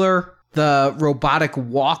much cooler, the robotic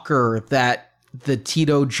walker that the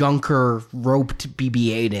Tito Junker roped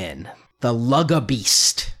BB-8 in. The Lugga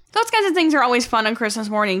Beast. Those kinds of things are always fun on Christmas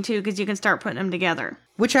morning, too, because you can start putting them together.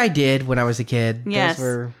 Which I did when I was a kid. Yes. Those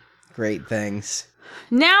were great things.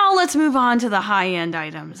 Now let's move on to the high-end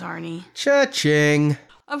items, Arnie. Cha-ching.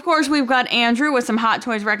 Of course, we've got Andrew with some Hot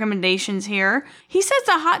Toys recommendations here. He says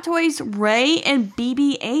the Hot Toys Ray and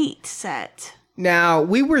BB-8 set. Now,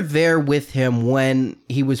 we were there with him when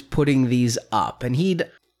he was putting these up, and he'd,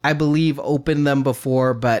 I believe, opened them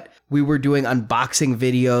before, but we were doing unboxing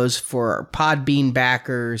videos for our Podbean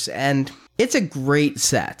backers, and it's a great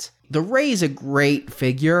set. The Ray's a great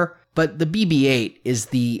figure, but the BB-8 is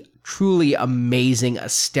the truly amazing,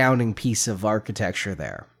 astounding piece of architecture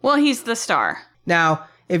there. Well, he's the star. Now,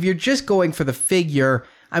 if you're just going for the figure,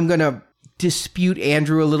 I'm going to dispute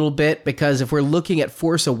Andrew a little bit, because if we're looking at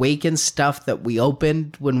Force Awakens stuff that we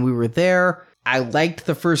opened when we were there, I liked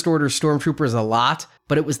the First Order Stormtroopers a lot,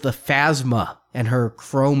 but it was the Phasma and her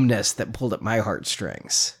chromeness that pulled at my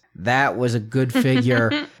heartstrings. That was a good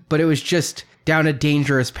figure, but it was just down a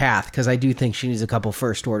dangerous path, because I do think she needs a couple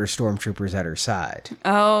First Order Stormtroopers at her side.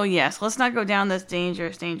 Oh, yes. Let's not go down this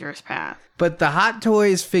dangerous path. But the Hot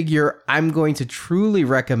Toys figure I'm going to truly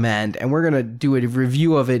recommend, and we're going to do a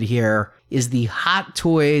review of it here, is the Hot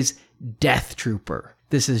Toys Death Trooper.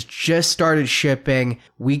 This has just started shipping.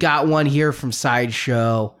 We got one here from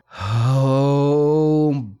Sideshow.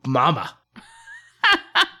 Oh, mama.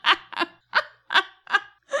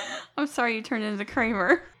 I'm sorry you turned into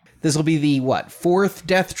Kramer. This will be the, fourth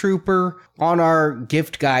Death Trooper on our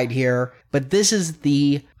gift guide here. But this is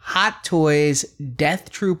the Hot Toys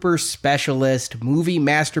Death Trooper Specialist Movie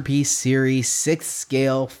Masterpiece Series 6th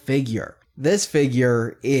scale figure. This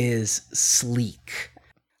figure is sleek.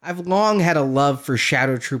 I've long had a love for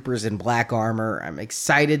Shadow Troopers in black armor. I'm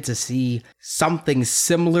excited to see something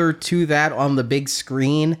similar to that on the big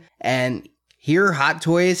screen. And here Hot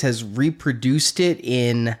Toys has reproduced it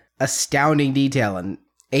in astounding detail. And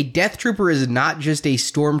a Death Trooper is not just a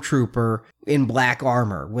Stormtrooper in black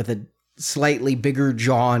armor with a slightly bigger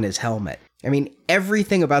jaw on his helmet. I mean,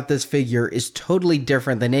 everything about this figure is totally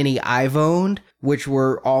different than any I've owned, which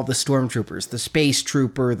were all the Stormtroopers. The Space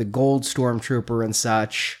Trooper, the Gold Stormtrooper, and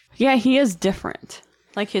such. Yeah, he is different.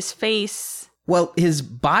 Like his face. Well, his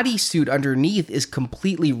bodysuit underneath is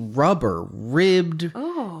completely rubber, ribbed,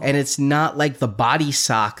 and it's not like the body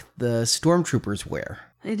sock the Stormtroopers wear.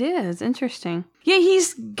 It is. Interesting. Yeah,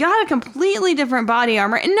 he's got a completely different body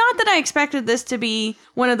armor. And not that I expected this to be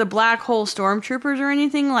one of the Black Hole Stormtroopers or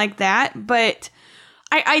anything like that, but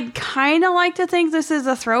I'd kind of like to think this is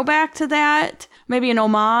a throwback to that. Maybe an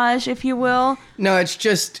homage, if you will. No, it's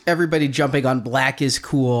just everybody jumping on black is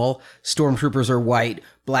cool. Stormtroopers are white.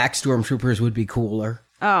 Black Stormtroopers would be cooler.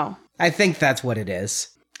 Oh. I think that's what it is.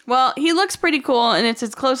 Well, he looks pretty cool, and it's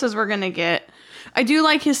as close as we're going to get. I do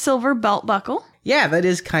like his silver belt buckle. Yeah, that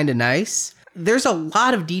is kind of nice. There's a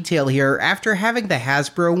lot of detail here. After having the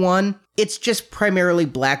Hasbro one, it's just primarily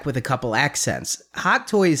black with a couple accents. Hot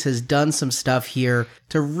Toys has done some stuff here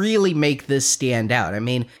to really make this stand out. I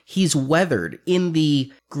mean, he's weathered. In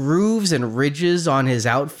the grooves and ridges on his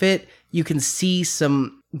outfit, you can see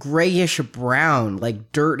some grayish brown,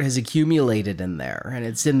 like dirt has accumulated in there, and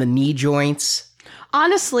it's in the knee joints.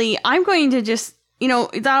 Honestly, I'm going to just,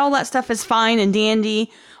 all that stuff is fine and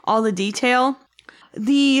dandy, all the detail.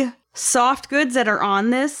 The soft goods that are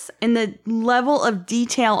on this and the level of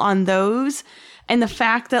detail on those, and the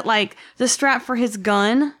fact that the strap for his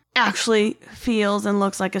gun actually feels and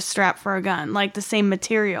looks like a strap for a gun, like the same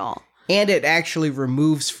material. And it actually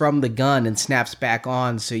removes from the gun and snaps back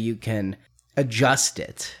on so you can adjust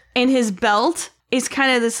it. And his belt is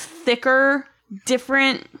kind of this thicker,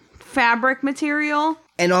 different fabric material.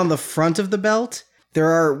 And on the front of the belt, there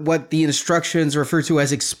are what the instructions refer to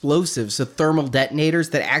as explosives, so thermal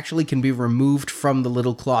detonators that actually can be removed from the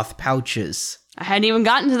little cloth pouches. I hadn't even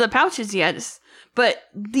gotten to the pouches yet, but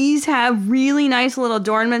these have really nice little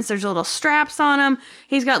adornments. There's little straps on them.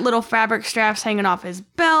 He's got little fabric straps hanging off his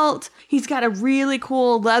belt. He's got a really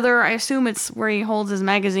cool leather. I assume it's where he holds his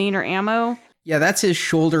magazine or ammo. Yeah, that's his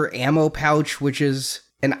shoulder ammo pouch, which is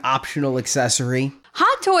an optional accessory.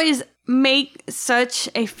 Hot Toys make such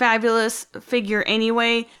a fabulous figure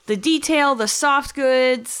anyway. The detail, the soft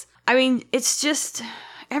goods. I mean, it's just,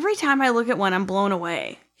 every time I look at one, I'm blown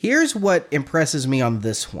away. Here's what impresses me on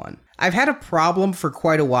this one. I've had a problem for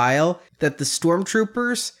quite a while that the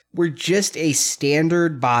Stormtroopers were just a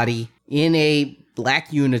standard body in a black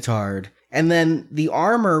unitard, and then the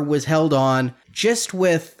armor was held on just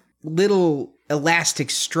with little elastic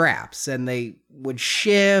straps, and they would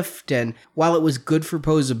shift, and while it was good for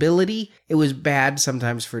posability, it was bad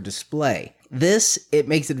sometimes for display. This, it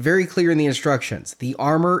makes it very clear in the instructions. The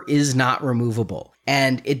armor is not removable.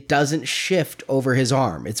 and it doesn't shift over his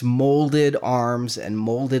arm. It's molded arms and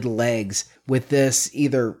molded legs with this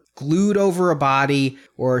either glued over a body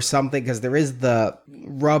or something, because there is the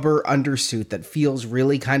rubber undersuit that feels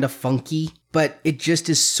really kind of funky, but it just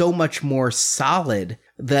is so much more solid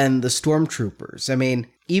than the Stormtroopers. I mean,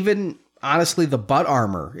 even honestly, the butt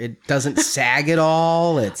armor, it doesn't sag at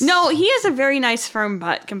all. No, he has a very nice firm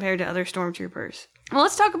butt compared to other Stormtroopers. Well,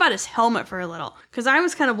 let's talk about his helmet for a little, because I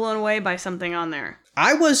was kind of blown away by something on there.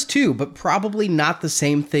 I was too, but probably not the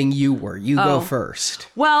same thing you were. You go first.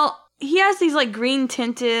 Well, he has these like green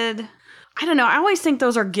tinted, I don't know, I always think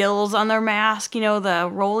those are gills on their mask, the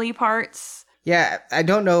rolly parts. Yeah, I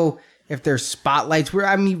don't know if they're spotlights.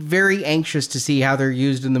 I'm very anxious to see how they're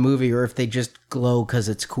used in the movie, or if they just glow because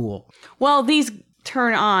it's cool. Well, these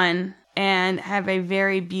turn on and have a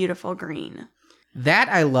very beautiful green. That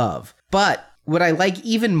I love. But what I like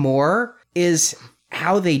even more is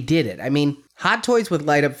how they did it. I mean, Hot Toys with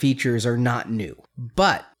light-up features are not new.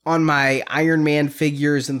 But on my Iron Man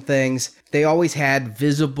figures and things, they always had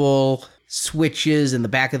visible switches in the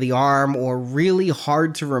back of the arm or really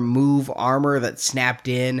hard to remove armor that snapped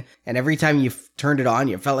in. And every time you turned it on,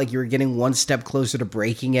 you felt like you were getting one step closer to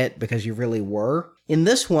breaking it, because you really were. In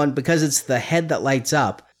this one, because it's the head that lights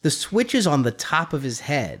up, the switch is on the top of his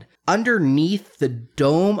head, underneath the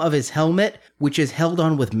dome of his helmet, which is held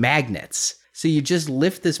on with magnets. So you just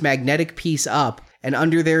lift this magnetic piece up, and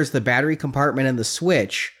under there's the battery compartment and the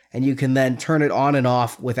switch, and you can then turn it on and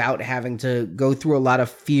off without having to go through a lot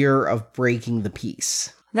of fear of breaking the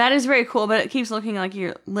piece. That is very cool, but it keeps looking like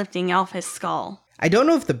you're lifting off his skull. I don't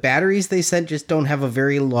know if the batteries they sent just don't have a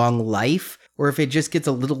very long life, or if it just gets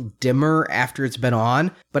a little dimmer after it's been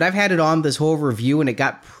on, but I've had it on this whole review and it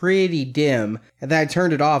got pretty dim, and then I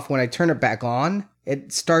turned it off. When I turn it back on,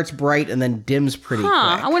 it starts bright and then dims pretty quick.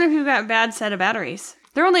 I wonder if you've got a bad set of batteries.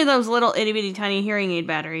 They're only those little itty-bitty tiny hearing aid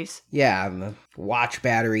batteries. Yeah, the watch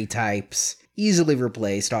battery types, easily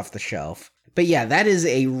replaced off the shelf. But yeah, that is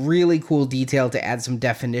a really cool detail to add some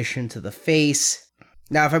definition to the face.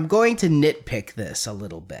 Now, if I'm going to nitpick this a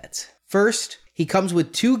little bit, first, he comes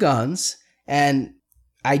with 2 guns, and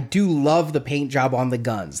I do love the paint job on the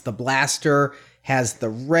guns. The blaster has the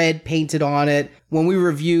red painted on it. When we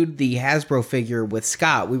reviewed the Hasbro figure with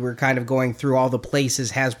Scott, we were kind of going through all the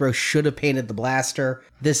places Hasbro should have painted the blaster.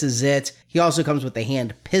 This is it. He also comes with the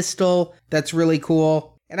hand pistol. That's really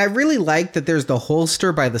cool. And I really like that there's the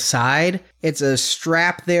holster by the side. It's a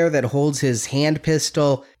strap there that holds his hand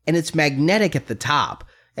pistol, and it's magnetic at the top.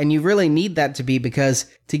 And you really need that to be, because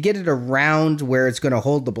to get it around where it's going to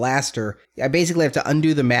hold the blaster, I basically have to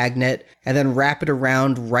undo the magnet and then wrap it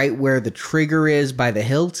around right where the trigger is by the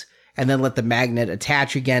hilt, and then let the magnet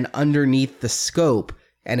attach again underneath the scope,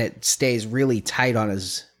 and it stays really tight on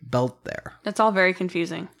his belt there. That's all very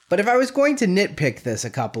confusing. But if I was going to nitpick this a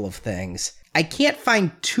couple of things, I can't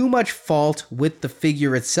find too much fault with the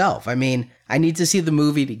figure itself. I mean, I need to see the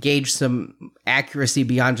movie to gauge some accuracy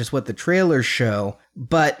beyond just what the trailers show,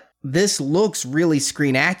 but this looks really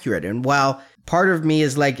screen accurate. And while part of me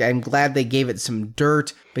is like, I'm glad they gave it some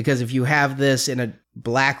dirt, because if you have this in a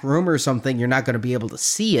black room or something, you're not going to be able to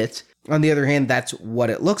see it. On the other hand, that's what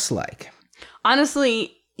it looks like.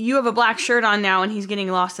 Honestly, you have a black shirt on now, and he's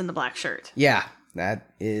getting lost in the black shirt. Yeah,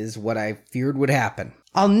 that is what I feared would happen.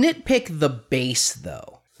 I'll nitpick the base,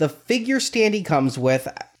 though. The figure stand he comes with,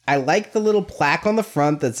 I like the little plaque on the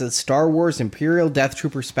front that says Star Wars Imperial Death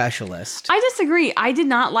Trooper Specialist. I disagree. I did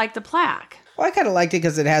not like the plaque. Well, I kind of liked it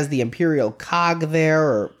because it has the Imperial cog there,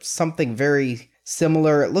 or something very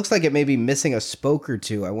similar. It looks like it may be missing a spoke or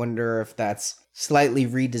two. I wonder if that's slightly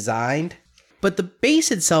redesigned. But the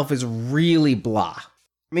base itself is really blah.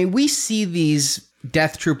 I mean, we see these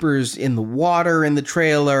Death Troopers in the water in the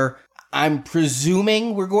trailer. I'm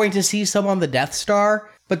presuming we're going to see some on the Death Star,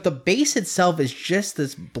 but the base itself is just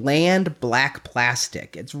this bland black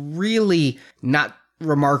plastic. It's really not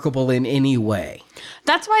remarkable in any way.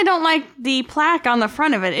 That's why I don't like the plaque on the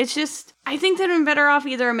front of it. It's just, I think they'd been better off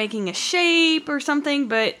either making a shape or something,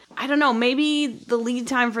 but I don't know, maybe the lead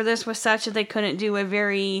time for this was such that they couldn't do a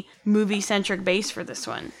very movie-centric base for this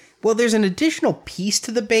one. Well, there's an additional piece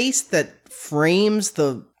to the base that frames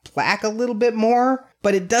the plaque a little bit more,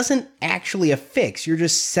 but it doesn't actually affix. You're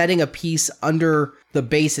just setting a piece under the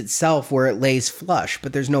base itself where it lays flush,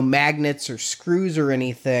 but there's no magnets or screws or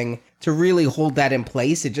anything to really hold that in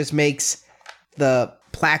place. It just makes the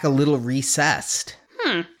plaque a little recessed.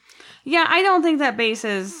 Yeah, I don't think that base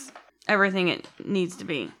is everything it needs to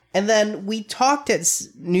be. And then we talked at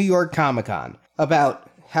New York Comic-Con about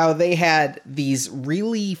how they had these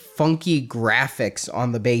really funky graphics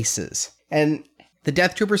on the bases. And the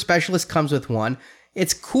Death Trooper Specialist comes with one.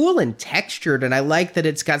 It's cool and textured, and I like that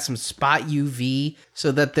it's got some spot UV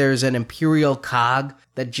so that there's an Imperial cog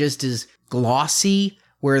that just is glossy,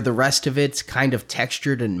 where the rest of it's kind of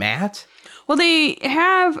textured and matte. Well, they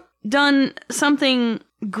have done something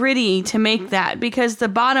gritty to make that, because the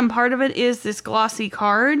bottom part of it is this glossy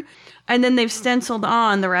card, and then they've stenciled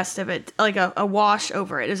on the rest of it, like a wash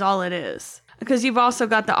over it is all it is. Because you've also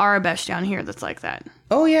got the Arabesh down here that's like that.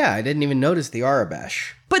 Oh yeah, I didn't even notice the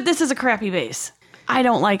Arabesh. But this is a crappy base. I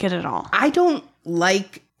don't like it at all. I don't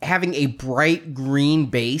like having a bright green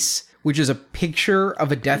base, which is a picture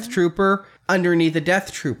of a Death Trooper, underneath a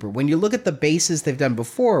Death Trooper. When you look at the bases they've done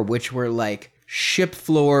before, which were like ship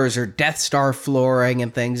floors or Death Star flooring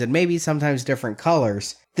and things, and maybe sometimes different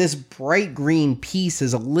colors, this bright green piece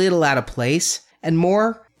is a little out of place. And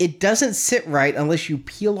more, it doesn't sit right unless you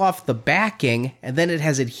peel off the backing and then it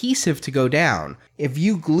has adhesive to go down. If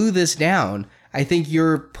you glue this down, I think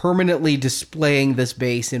you're permanently displaying this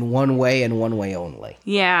base in one way and one way only.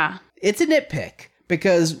 Yeah. It's a nitpick,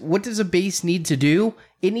 because what does a base need to do?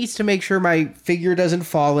 It needs to make sure my figure doesn't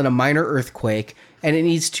fall in a minor earthquake, and it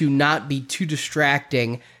needs to not be too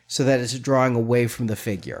distracting so that it's drawing away from the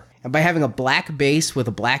figure. And by having a black base with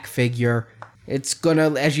a black figure, it's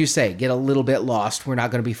gonna, as you say, get a little bit lost. We're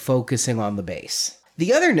not gonna be focusing on the base.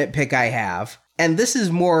 The other nitpick I have, and this is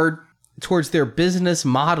more towards their business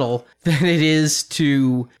model than it is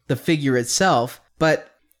to the figure itself,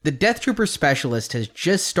 but the Death Trooper Specialist has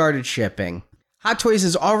just started shipping. Hot Toys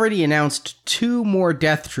has already announced 2 more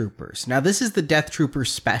Death Troopers. Now, this is the Death Trooper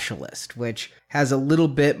Specialist, which has a little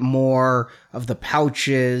bit more of the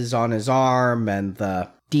pouches on his arm and the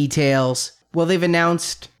details. Well, they've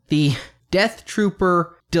announced the Death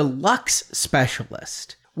Trooper Deluxe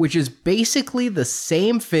Specialist, which is basically the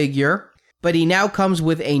same figure, but he now comes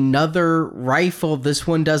with another rifle this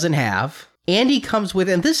one doesn't have. And he comes with,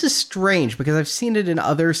 and this is strange because I've seen it in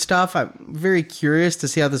other stuff. I'm very curious to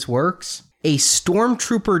see how this works. A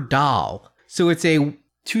Stormtrooper doll. So it's a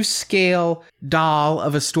 2-scale doll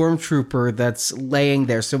of a Stormtrooper that's laying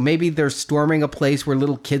there. So maybe they're storming a place where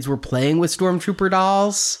little kids were playing with Stormtrooper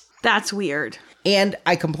dolls. That's weird. And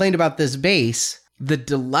I complained about this base. The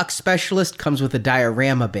Deluxe Specialist comes with a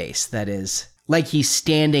diorama base that is like he's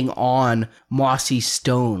standing on mossy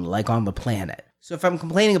stone, like on the planet. So if I'm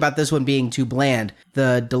complaining about this one being too bland,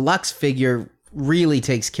 the Deluxe figure really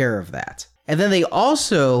takes care of that. And then they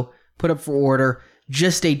also put up for order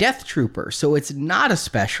just a Death Trooper, so it's not a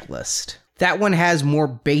Specialist. That one has more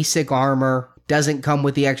basic armor, doesn't come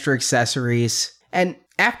with the extra accessories. And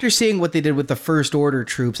after seeing what they did with the First Order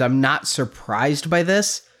troops, I'm not surprised by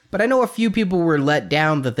this, but I know a few people were let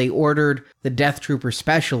down that they ordered the Death Trooper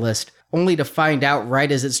Specialist only to find out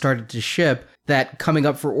right as it started to ship that coming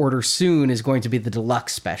up for order soon is going to be the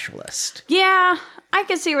Deluxe Specialist. Yeah, I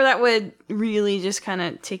could see where that would really just kind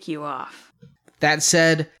of tick you off. That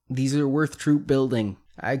said, these are worth troop building.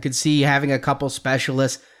 I could see having a couple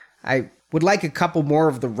specialists. I would like a couple more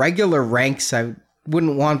of the regular ranks. I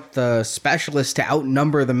wouldn't want the specialists to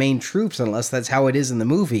outnumber the main troops unless that's how it is in the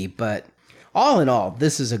movie, but all in all,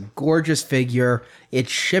 this is a gorgeous figure.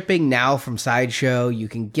 It's shipping now from Sideshow. You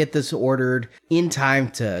can get this ordered in time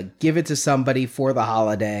to give it to somebody for the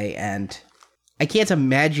holiday, and I can't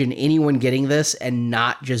imagine anyone getting this and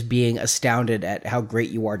not just being astounded at how great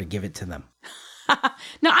you are to give it to them.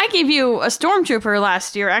 Now, I gave you a Stormtrooper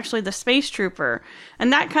last year, actually the Space Trooper,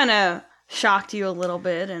 and that kind of shocked you a little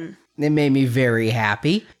bit, and it made me very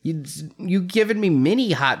happy. You've given me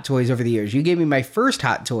many Hot Toys over the years. You gave me my first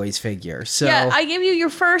Hot Toys figure. So yeah, I gave you your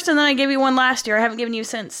first, and then I gave you one last year. I haven't given you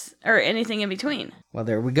since, or anything in between. Well,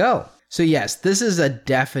 there we go. So yes, this is a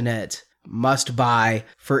definite must-buy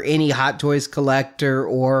for any Hot Toys collector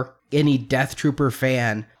or any Death Trooper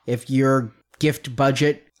fan if your gift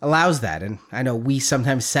budget allows that. And I know we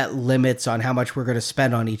sometimes set limits on how much we're going to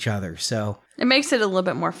spend on each other, so it makes it a little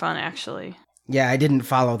bit more fun, actually. Yeah, I didn't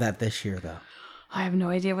follow that this year, though. I have no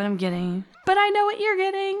idea what I'm getting, but I know what you're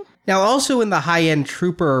getting. Now, also in the high-end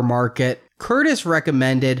trooper market, Curtis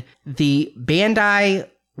recommended the Bandai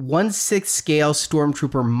 1/6 scale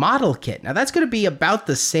Stormtrooper model kit. Now, that's going to be about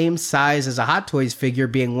the same size as a Hot Toys figure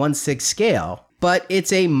being 1/6 scale, but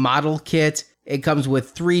it's a model kit. It comes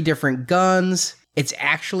with 3 different guns. It's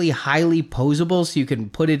actually highly posable, so you can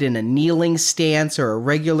put it in a kneeling stance or a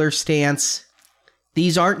regular stance.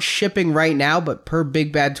 These aren't shipping right now, but per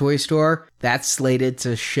Big Bad Toy Store, that's slated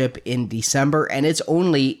to ship in December, and it's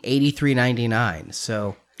only $83.99,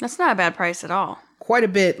 so that's not a bad price at all. Quite a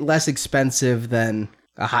bit less expensive than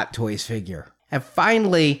a Hot Toys figure. And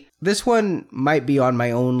finally, this one might be on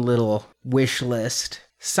my own little wish list.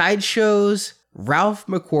 Sideshow's Ralph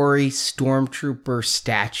McQuarrie Stormtrooper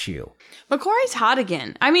statue. McQuarrie's hot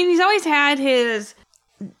again. I mean, he's always had his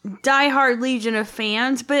diehard legion of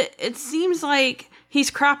fans, but it seems like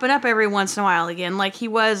he's cropping up every once in a while again, like he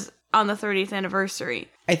was on the 30th anniversary.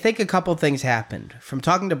 I think a couple things happened. From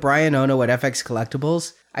talking to Brian Ono at FX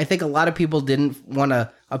Collectibles, I think a lot of people didn't want to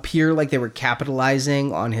appear like they were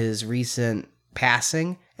capitalizing on his recent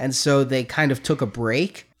passing, and so they kind of took a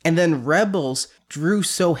break. And then Rebels drew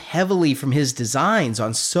so heavily from his designs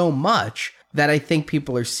on so much that I think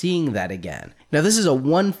people are seeing that again. Now, this is a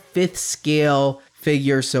 1/5 scale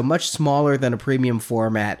figure, so much smaller than a premium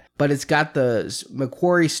format, but it's got the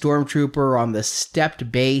McQuarrie Stormtrooper on the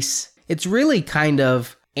stepped base. It's really kind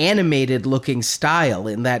of animated looking style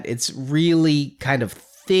in that it's really kind of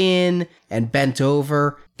thin and bent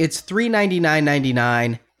over. It's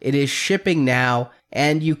 $399.99. It is shipping now,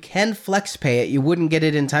 and you can flex pay it. You wouldn't get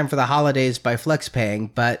it in time for the holidays by flex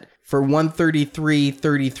paying, but for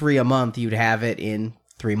 $133.33 a month, you'd have it in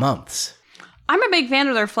 3 months. I'm a big fan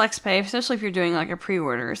of their flex pay, especially if you're doing like a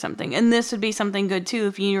pre-order or something. And this would be something good too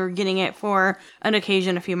if you were getting it for an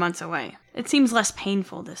occasion a few months away. It seems less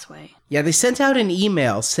painful this way. Yeah, they sent out an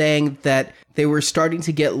email saying that they were starting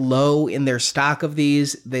to get low in their stock of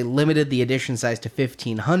these. They limited the edition size to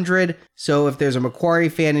 1,500. So if there's a McQuarrie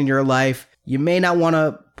fan in your life, you may not want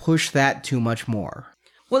to push that too much more.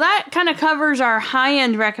 Well, that kind of covers our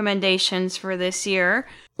high-end recommendations for this year.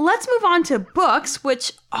 Let's move on to books,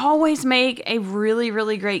 which always make a really,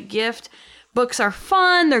 really great gift. Books are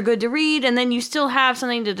fun, they're good to read, and then you still have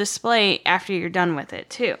something to display after you're done with it,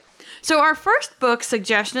 too. So our first book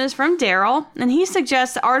suggestion is from Daryl, and he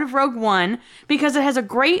suggests The Art of Rogue One because it has a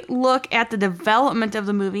great look at the development of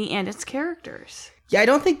the movie and its characters. Yeah, I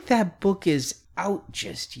don't think that book is out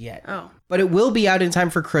just yet. Oh. But it will be out in time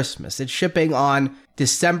for Christmas. It's shipping on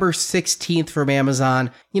December 16th from Amazon.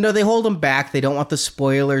 You know, they hold them back. They don't want the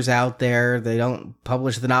spoilers out there. They don't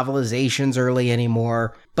publish the novelizations early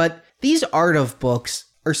anymore. But these Art of books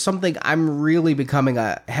are something I'm really becoming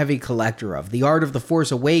a heavy collector of. The Art of the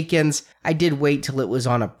Force Awakens, I did wait till it was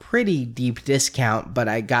on a pretty deep discount, but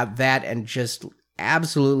I got that and just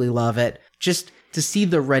absolutely love it. Just to see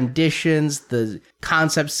the renditions, the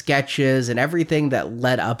concept sketches, and everything that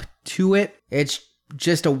led up to it, it's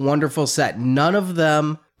just a wonderful set. None of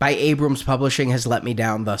them by Abrams Publishing has let me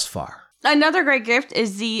down thus far. Another great gift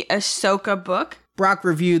is the Ahsoka book. Brock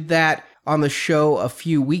reviewed that on the show a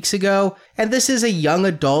few weeks ago, and this is a young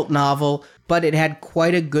adult novel, but it had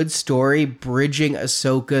quite a good story bridging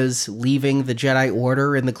Ahsoka's leaving the Jedi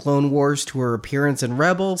Order in the Clone Wars to her appearance in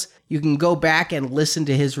Rebels. You can go back and listen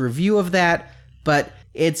to his review of that, but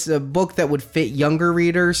it's a book that would fit younger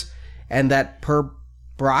readers and that, per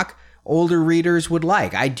Brock, older readers would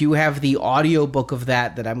like. I do have the audiobook of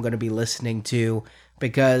that I'm going to be listening to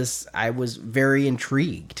because I was very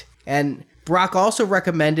intrigued. And Brock also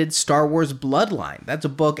recommended Star Wars Bloodline. That's a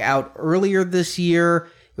book out earlier this year.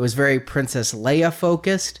 It was very Princess Leia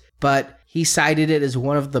focused, but he cited it as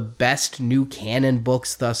one of the best new canon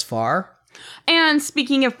books thus far. And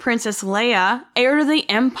speaking of Princess Leia, Heir to the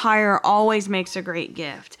Empire always makes a great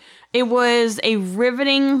gift. It was a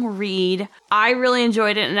riveting read. I really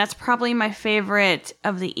enjoyed it, and that's probably my favorite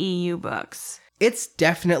of the EU books. It's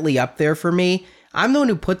definitely up there for me. I'm the one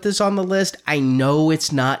who put this on the list. I know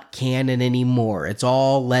it's not canon anymore. It's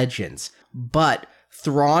all legends. But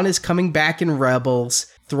Thrawn is coming back in Rebels.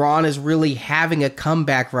 Thrawn is really having a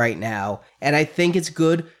comeback right now. And I think it's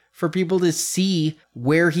good for people to see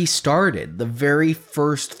where he started, the very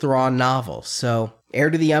first Thrawn novel. So, Heir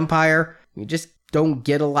to the Empire, you just don't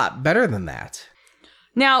get a lot better than that.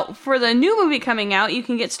 Now, for the new movie coming out, you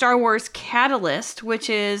can get Star Wars Catalyst, which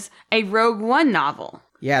is a Rogue One novel.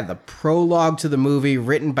 Yeah, the prologue to the movie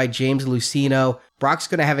written by James Luceno. Brock's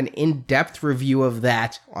going to have an in-depth review of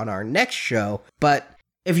that on our next show. But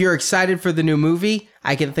if you're excited for the new movie,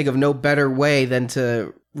 I can think of no better way than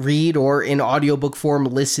to read or in audiobook form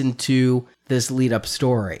listen to this lead-up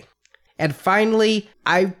story. And finally,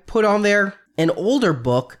 I put on there an older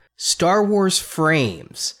book, Star Wars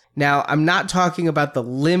Frames. Now, I'm not talking about the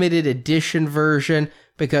limited edition version,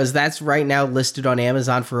 because that's right now listed on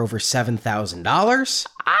Amazon for over $7,000.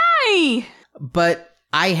 Aye! But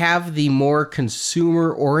I have the more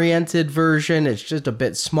consumer-oriented version. It's just a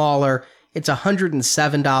bit smaller. It's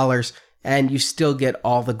 $107, and you still get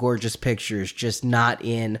all the gorgeous pictures, just not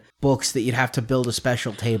in books that you'd have to build a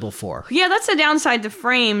special table for. Yeah, that's the downside to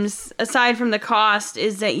Frames, aside from the cost,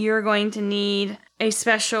 is that you're going to need a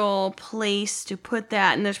special place to put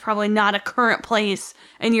that, and there's probably not a current place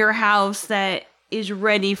in your house that is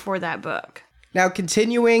ready for that book. Now,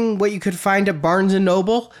 continuing what you could find at Barnes &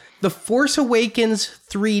 Noble, The Force Awakens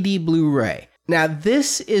 3D Blu-ray. Now,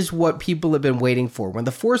 this is what people have been waiting for. When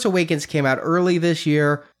The Force Awakens came out early this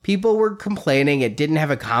year, people were complaining it didn't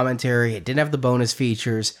have a commentary, it didn't have the bonus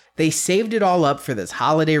features. They saved it all up for this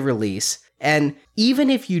holiday release. And even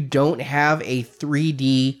if you don't have a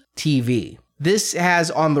 3D TV, this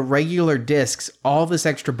has on the regular discs all this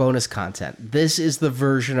extra bonus content. This is the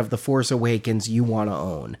version of The Force Awakens you want to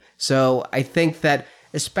own. So I think that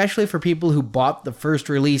especially for people who bought the first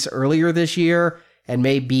release earlier this year and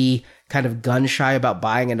may be kind of gun shy about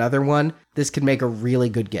buying another one, this could make a really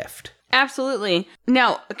good gift. Absolutely.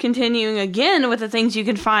 Now, continuing again with the things you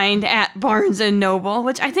can find at Barnes & Noble,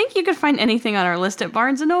 which I think you could find anything on our list at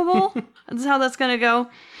Barnes & Noble. That's how that's going to go.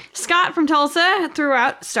 Scott from Tulsa threw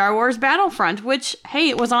out Star Wars Battlefront, which, hey,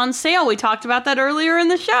 it was on sale. We talked about that earlier in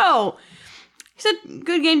the show. He said,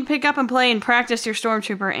 good game to pick up and play and practice your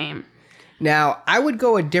Stormtrooper aim. Now, I would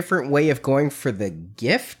go a different way of going for the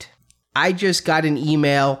gift. I just got an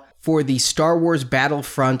email for the Star Wars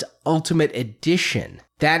Battlefront Ultimate Edition.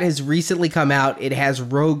 That has recently come out. It has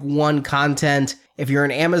Rogue One content. If you're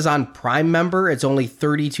an Amazon Prime member, it's only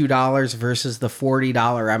 $32 versus the $40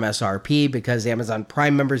 MSRP because Amazon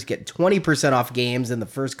Prime members get 20% off games in the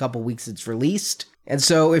first couple weeks it's released. And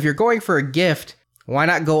so if you're going for a gift, why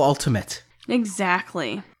not go Ultimate?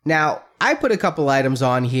 Exactly. Now, I put a couple items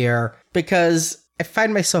on here because I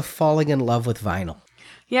find myself falling in love with vinyl.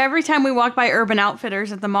 Yeah, every time we walk by Urban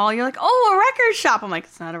Outfitters at the mall, you're like, oh, a record shop. I'm like,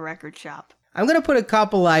 it's not a record shop. I'm going to put a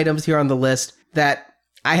couple items here on the list that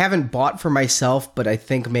I haven't bought for myself, but I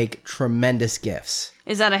think make tremendous gifts.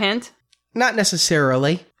 Is that a hint? Not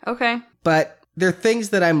necessarily, Okay. but they're things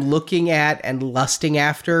that I'm looking at and lusting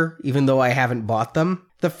after, even though I haven't bought them.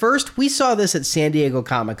 The first, we saw this at San Diego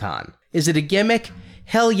Comic-Con. Is it a gimmick?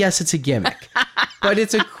 Hell yes, it's a gimmick. But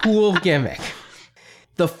it's a cool gimmick.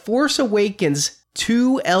 The Force Awakens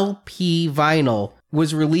 2LP vinyl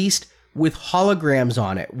was released with holograms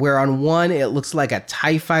on it, where on one it looks like a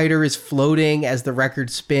TIE fighter is floating as the record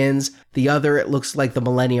spins, the other it looks like the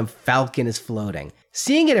Millennium Falcon is floating.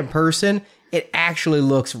 Seeing it in person, it actually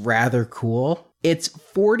looks rather cool. It's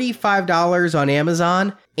 $45 on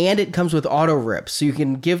Amazon, and it comes with auto rips, so you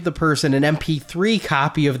can give the person an MP3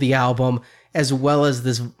 copy of the album as well as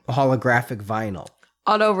this holographic vinyl.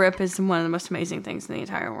 Auto rip is one of the most amazing things in the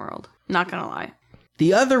entire world. Not gonna lie.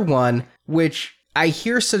 The other one, which I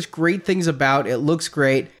hear such great things about, it looks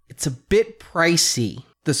great, it's a bit pricey.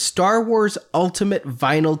 The Star Wars Ultimate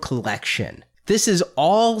Vinyl Collection. This is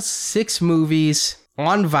all 6 movies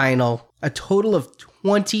on vinyl, a total of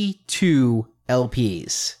 22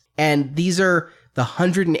 LPs. And these are the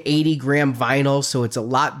 180 gram vinyl, so it's a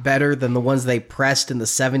lot better than the ones they pressed in the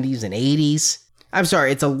 70s and 80s. I'm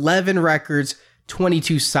sorry, it's 11 records,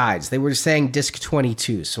 22 sides. They were saying disc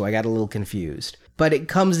 22, so I got a little confused. But it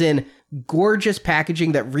comes in gorgeous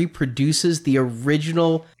packaging that reproduces the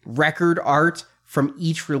original record art from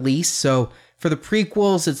each release. So for the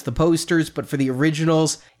prequels, it's the posters, but for the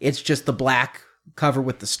originals, it's just the black cover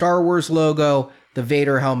with the Star Wars logo, the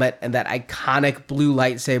Vader helmet, and that iconic blue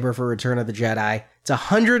lightsaber for Return of the Jedi. It's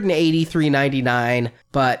 $183.99,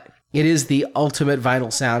 but it is the ultimate vinyl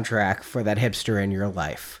soundtrack for that hipster in your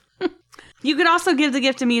life. You could also give the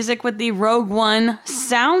gift of music with the Rogue One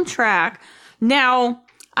soundtrack. Now,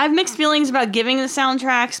 I have mixed feelings about giving the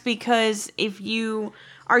soundtracks because if you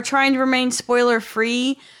are trying to remain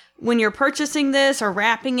spoiler-free, when you're purchasing this or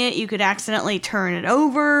wrapping it, you could accidentally turn it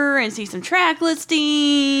over and see some track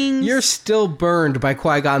listings. You're still burned by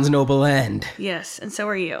Qui-Gon's noble end. Yes, and so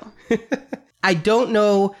are you. I don't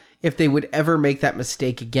know if they would ever make that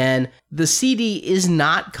mistake again. The CD is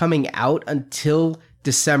not coming out until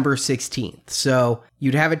December 16th, so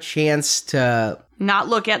you'd have a chance to not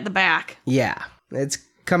look at the back. Yeah, it's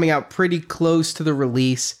coming out pretty close to the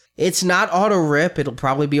release. It's not auto rip. It'll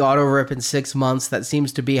probably be auto rip in 6 months. That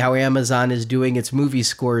seems to be how Amazon is doing its movie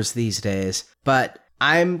scores these days. But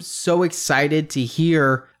I'm so excited to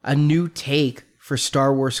hear a new take for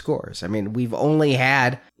Star Wars scores. I mean, we've only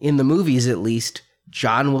had, in the movies at least,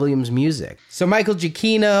 John Williams music. So Michael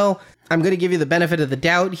Giacchino, I'm going to give you the benefit of the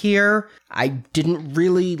doubt here. I didn't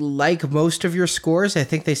really like most of your scores. I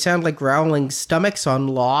think they sound like growling stomachs on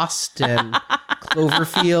Lost and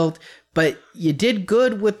Cloverfield. But you did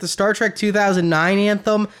good with the Star Trek 2009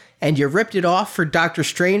 anthem, and you ripped it off for Doctor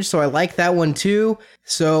Strange, so I like that one too.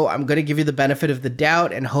 So I'm going to give you the benefit of the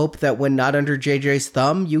doubt and hope that when not under JJ's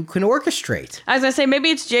thumb, you can orchestrate. I was going to say, maybe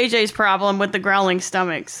it's JJ's problem with the growling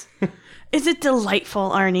stomachs. Is it delightful,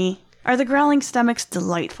 Arnie? Are the growling stomachs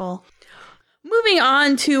delightful? Moving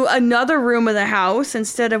on to another room of the house,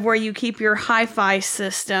 instead of where you keep your hi-fi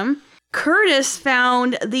system, Curtis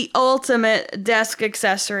found the ultimate desk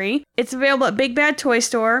accessory. It's available at Big Bad Toy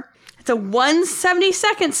Store. It's a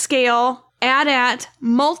 1/72nd scale AT-AT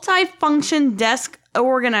multi-function desk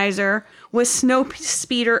organizer with Snow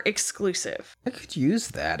Speeder exclusive. I could use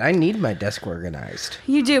that. I need my desk organized.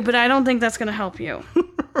 You do, but I don't think that's going to help you.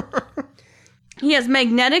 He has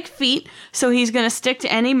magnetic feet, so he's going to stick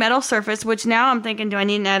to any metal surface, which now I'm thinking, do I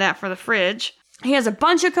need an AT-AT for the fridge? He has a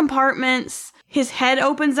bunch of compartments. His head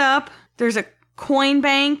opens up. There's a coin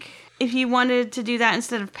bank if you wanted to do that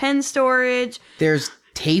instead of pen storage. There's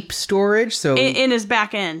tape storage, so... In his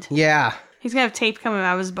back end. Yeah. He's going to have tape coming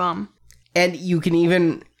out of his bum. And you can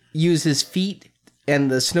even use his feet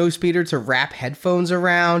and the Snow Speeder to wrap headphones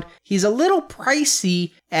around. He's a little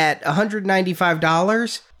pricey at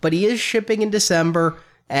 $195, but he is shipping in December.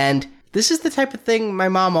 And this is the type of thing my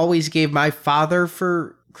mom always gave my father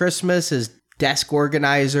for Christmas, is desk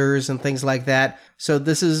organizers and things like that. So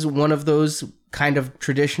this is one of those kind of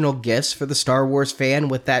traditional gifts for the Star Wars fan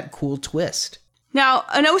with that cool twist. Now,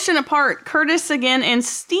 an ocean apart, Curtis again and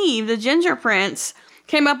Steve, the Ginger Prince,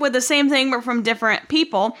 came up with the same thing but from different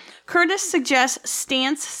people. Curtis suggests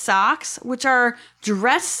Stance socks, which are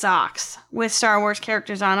dress socks with Star Wars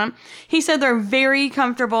characters on them. He said they're very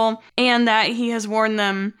comfortable and that he has worn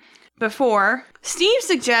them before. Steve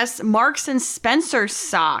suggests Marks and Spencer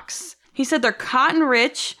socks. He said they're cotton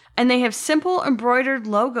rich and they have simple embroidered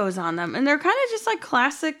logos on them. And they're kind of just like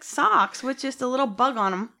classic socks with just a little bug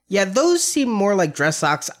on them. Yeah, those seem more like dress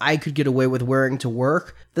socks I could get away with wearing to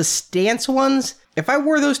work. The Stance ones, if I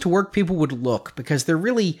wore those to work, people would look because they're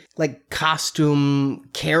really like costume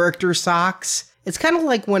character socks. It's kind of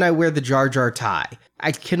like when I wear the Jar Jar tie.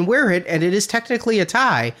 I can wear it and it is technically a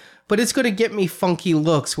tie, but it's going to get me funky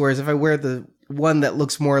looks. Whereas if I wear the one that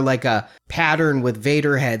looks more like a pattern with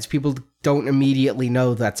Vader heads, people don't immediately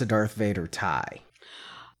know that's a Darth Vader tie.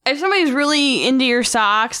 If somebody's really into your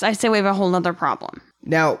socks, I say we have a whole nother problem.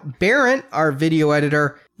 Now, Barrett, our video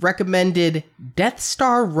editor, recommended Death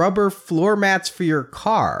Star rubber floor mats for your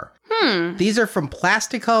car. These are from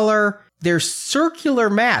Plasticolor. They're circular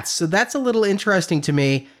mats, so that's a little interesting to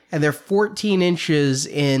me. And they're 14 inches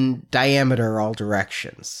in diameter all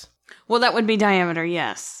directions. Well, that would be diameter,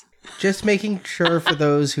 yes. Just making sure for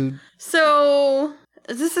those who... So,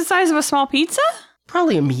 is this the size of a small pizza?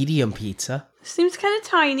 Probably a medium pizza. Seems kind of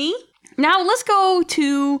tiny. Now let's go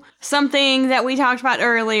to something that we talked about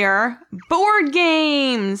earlier, board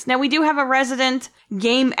games. Now we do have a resident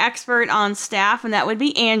game expert on staff, and that would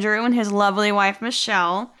be Andrew and his lovely wife,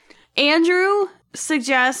 Michelle. Andrew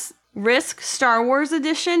suggests Risk Star Wars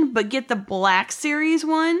Edition, but get the Black Series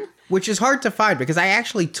one. Which is hard to find because I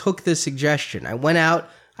actually took this suggestion. I went out,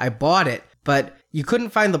 I bought it, but you couldn't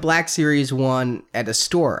find the Black Series one at a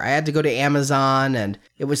store. I had to go to Amazon, and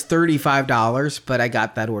it was $35, but I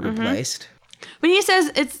got that order placed. But he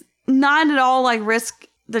says it's not at all like Risk,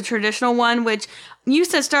 the traditional one, which you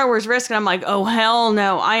said Star Wars Risk, and I'm like, oh, hell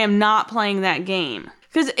no, I am not playing that game.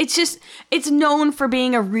 Because it's known for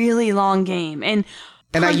being a really long game. And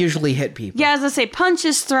I usually hit people. Yeah, as I say,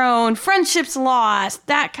 punches thrown, friendships lost,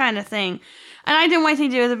 that kind of thing. And I didn't want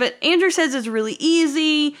anything to do with it, but Andrew says it's really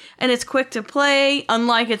easy and it's quick to play,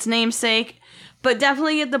 unlike its namesake. But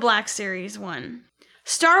definitely get the Black Series one.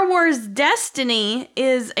 Star Wars Destiny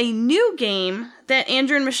is a new game that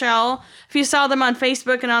Andrew and Michelle, if you saw them on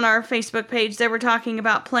Facebook and on our Facebook page, they were talking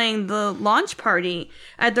about playing the launch party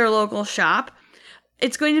at their local shop.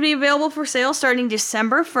 It's going to be available for sale starting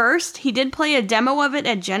December 1st. He did play a demo of it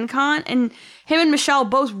at Gen Con, and him and Michelle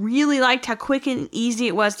both really liked how quick and easy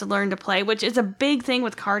it was to learn to play, which is a big thing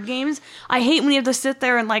with card games. I hate when you have to sit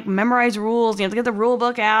there and like memorize rules. You have to get the rule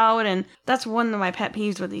book out, and that's one of my pet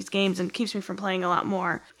peeves with these games and keeps me from playing a lot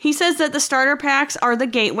more. He says that the starter packs are the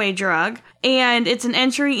gateway drug, and it's an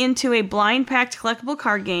entry into a blind packed collectible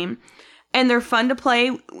card game, and they're fun to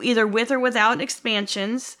play either with or without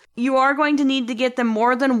expansions. You are going to need to get them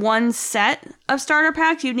more than one set of starter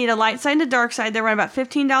packs. You'd need a light side and a dark side. They run about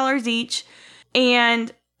 $15 each.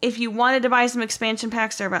 And if you wanted to buy some expansion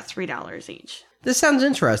packs, they're about $3 each. This sounds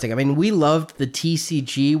interesting. I mean, we loved the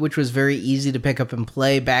TCG, which was very easy to pick up and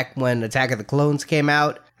play back when Attack of the Clones came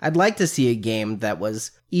out. I'd like to see a game that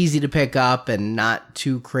was easy to pick up and not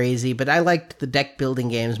too crazy, but I liked the deck building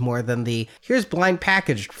games more than the, here's blind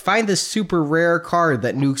packaged, find this super rare card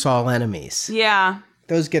that nukes all enemies. Yeah.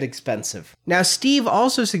 Those get expensive. Now, Steve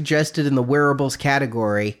also suggested in the wearables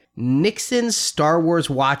category, Nixon Star Wars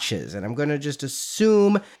watches. And I'm going to just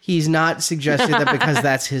assume he's not suggesting that because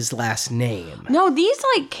that's his last name. No, these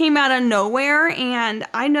like came out of nowhere, and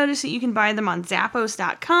I noticed that you can buy them on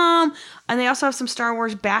Zappos.com, and they also have some Star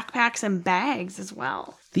Wars backpacks and bags as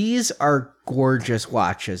well. These are gorgeous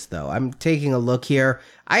watches, though. I'm taking a look here.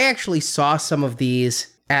 I actually saw some of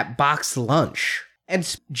these at Box Lunch.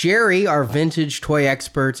 And Jerry, our vintage toy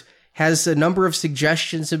expert, has a number of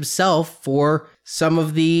suggestions himself for some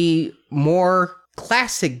of the more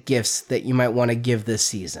classic gifts that you might want to give this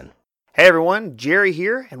season. Hey everyone, Jerry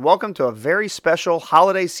here, and welcome to a very special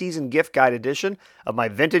holiday season gift guide edition of my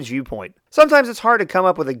Vintage Viewpoint. Sometimes it's hard to come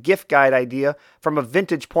up with a gift guide idea from a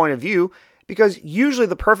vintage point of view because usually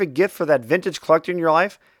the perfect gift for that vintage collector in your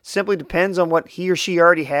life simply depends on what he or she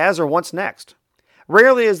already has or wants next.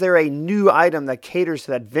 Rarely is there a new item that caters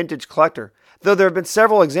to that vintage collector, though there have been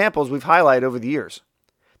several examples we've highlighted over the years.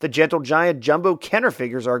 The Gentle Giant Jumbo Kenner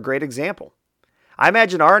figures are a great example. I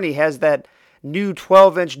imagine Arnie has that new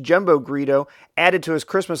 12-inch Jumbo Greedo added to his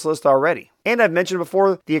Christmas list already. And I've mentioned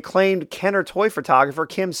before the acclaimed Kenner toy photographer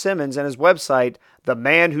Kim Simmons and his website,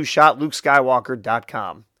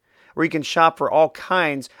 themanwhoshotlukeSkywalker.com, where you can shop for all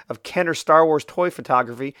kinds of Kenner Star Wars toy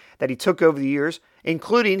photography that he took over the years,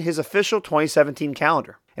 including his official 2017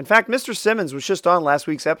 calendar. In fact, Mr. Simmons was just on last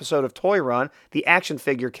week's episode of Toy Run, the action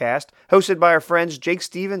figure cast, hosted by our friends Jake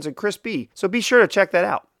Stevens and Chris B., so be sure to check that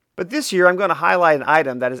out. But this year, I'm going to highlight an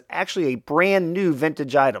item that is actually a brand new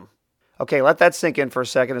vintage item. Okay, let that sink in for a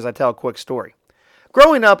second as I tell a quick story.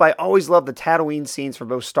 Growing up, I always loved the Tatooine scenes from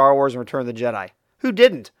both Star Wars and Return of the Jedi. Who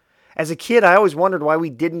didn't? As a kid, I always wondered why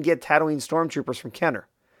we didn't get Tatooine stormtroopers from Kenner.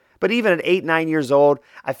 But even at 8-9 years old,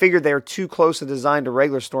 I figured they were too close in design to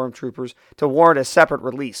regular stormtroopers to warrant a separate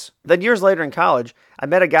release. Then years later in college, I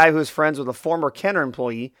met a guy who was friends with a former Kenner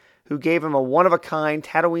employee who gave him a one-of-a-kind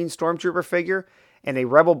Tatooine stormtrooper figure and a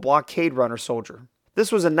Rebel blockade runner soldier.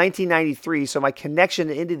 This was in 1993, so my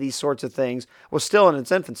connection into these sorts of things was still in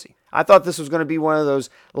its infancy. I thought this was going to be one of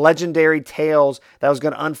those legendary tales that was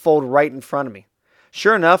going to unfold right in front of me.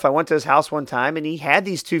 Sure enough, I went to his house one time and he had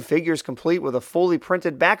these two figures complete with a fully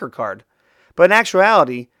printed backer card. But in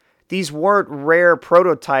actuality, these weren't rare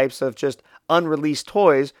prototypes of just unreleased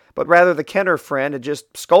toys, but rather the Kenner friend had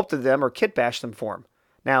just sculpted them or kit bashed them for him.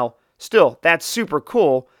 Now, still, that's super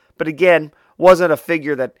cool, but again, wasn't a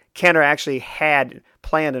figure that Kenner actually had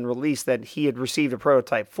planned and released that he had received a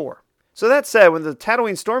prototype for. So that said, when the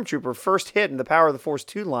Tatooine Stormtrooper first hit in the Power of the Force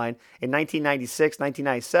 2 line in 1996,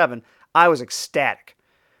 1997, I was ecstatic.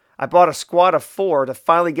 I bought a squad of 4 to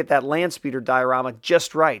finally get that Landspeeder diorama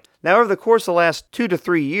just right. Now, over the course of the last 2 to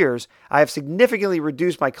 3 years, I have significantly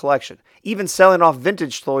reduced my collection, even selling off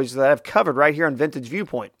vintage toys that I've covered right here on Vintage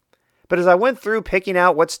Viewpoint. But as I went through picking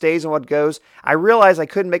out what stays and what goes, I realized I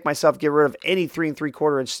couldn't make myself get rid of any 3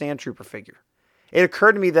 3/4-inch Sand Trooper figure. It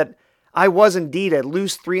occurred to me that I was indeed a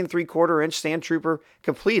loose 3 3/4-inch Sand Trooper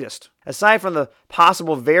completist. Aside from the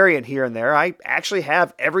possible variant here and there, I actually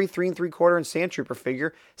have every 3 3/4-inch Sand Trooper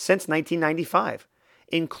figure since 1995,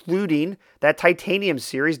 including that Titanium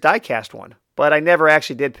series diecast one. But I never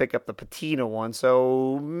actually did pick up the patina one,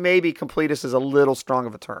 so maybe completist is a little strong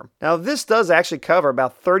of a term. Now, this does actually cover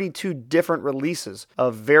about 32 different releases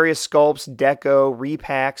of various sculpts, deco,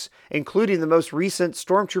 repacks, including the most recent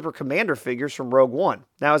Stormtrooper Commander figures from Rogue One.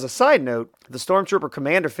 Now, as a side note, the Stormtrooper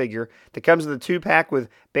Commander figure that comes in the 2-pack with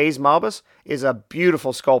Baze Malbus is a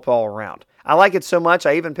beautiful sculpt all around. I like it so much,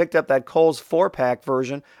 I even picked up that Kohl's 4-pack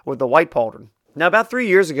version with the white pauldron. Now, about 3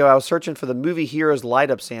 years ago, I was searching for the Movie Heroes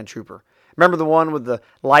Light-Up Sand Trooper. Remember the one with the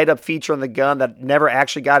light-up feature on the gun that never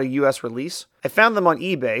actually got a U.S. release? I found them on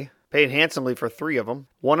eBay, paid handsomely for 3 of them.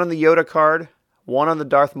 One on the Yoda card, one on the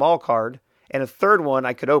Darth Maul card, and a third one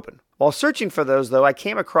I could open. While searching for those, though, I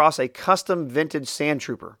came across a custom vintage Sand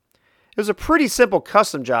Trooper. It was a pretty simple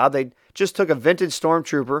custom job. They just took a vintage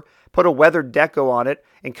Stormtrooper, put a weathered deco on it,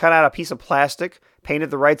 and cut out a piece of plastic,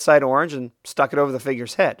 painted the right side orange, and stuck it over the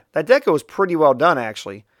figure's head. That deco was pretty well done,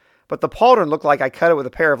 actually. But the pauldron looked like I cut it with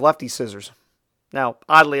a pair of lefty scissors. Now,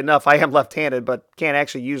 oddly enough, I am left-handed, but can't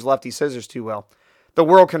actually use lefty scissors too well. The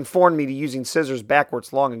world conformed me to using scissors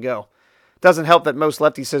backwards long ago. Doesn't help that most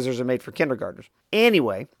lefty scissors are made for kindergartners.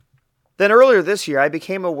 Anyway, then earlier this year, I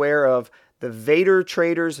became aware of the Vader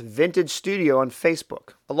Traders Vintage Studio on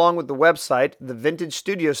Facebook, along with the website,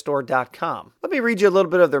 thevintagestudiostore.com. Let me read you a little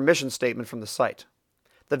bit of their mission statement from the site.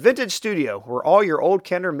 The Vintage Studio, where all your old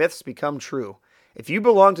Kenner myths become true. If you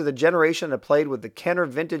belong to the generation that played with the Kenner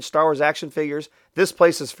vintage Star Wars action figures, this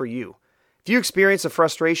place is for you. If you experience the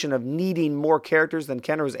frustration of needing more characters than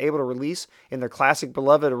Kenner was able to release in their classic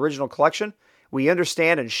beloved original collection, we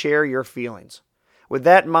understand and share your feelings. With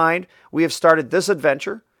that in mind, we have started this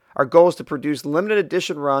adventure. Our goal is to produce limited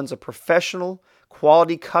edition runs of professional,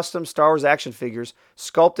 quality custom Star Wars action figures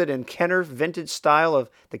sculpted in Kenner vintage style of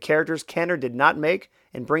the characters Kenner did not make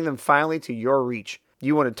and bring them finally to your reach.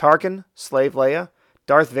 You wanted Tarkin, Slave Leia,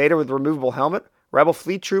 Darth Vader with removable helmet, Rebel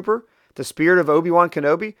Fleet Trooper, the Spirit of Obi-Wan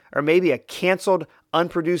Kenobi, or maybe a canceled,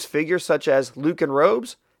 unproduced figure such as Luke in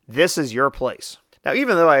robes? This is your place. Now,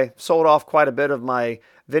 even though I sold off quite a bit of my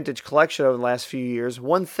vintage collection over the last few years,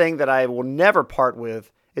 one thing that I will never part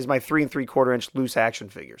with is my 3 3/4 inch loose action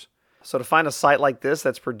figures. So to find a site like this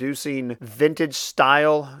that's producing vintage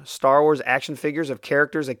style Star Wars action figures of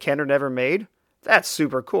characters that Kenner never made, that's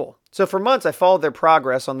super cool. So for months I followed their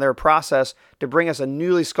progress on their process to bring us a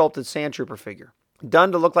newly sculpted Sand Trooper figure,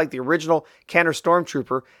 done to look like the original Kenner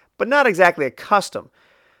Stormtrooper, but not exactly a custom.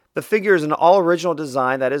 The figure is an all-original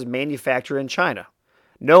design that is manufactured in China.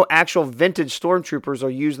 No actual vintage Stormtroopers are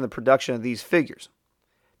used in the production of these figures.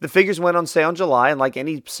 The figures went on sale in July, and like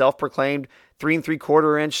any self-proclaimed 3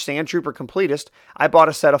 3/4 inch Sand Trooper completist, I bought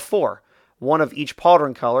a set of 4, one of each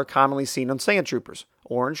pauldron color commonly seen on Sand Troopers: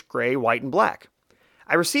 orange, gray, white, and black.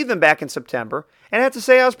 I received them back in September, and I have to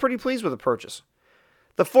say I was pretty pleased with the purchase.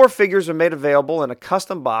 The 4 figures are made available in a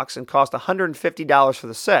custom box and cost $150 for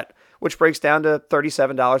the set, which breaks down to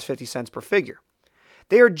 $37.50 per figure.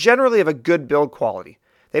 They are generally of a good build quality.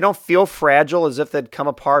 They don't feel fragile as if they'd come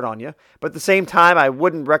apart on you, but at the same time, I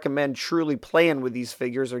wouldn't recommend truly playing with these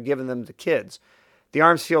figures or giving them to kids. The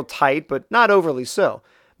arms feel tight, but not overly so.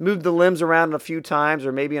 Move the limbs around a few times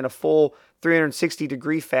or maybe in a full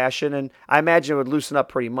 360-degree fashion, and I imagine it would loosen up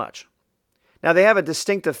pretty much. Now, they have a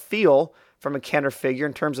distinctive feel from a Kenner figure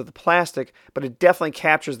in terms of the plastic, but it definitely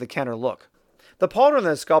captures the Kenner look. The pauldron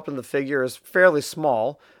that is sculpted in the figure is fairly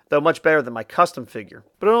small, though much better than my custom figure,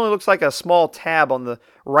 but it only looks like a small tab on the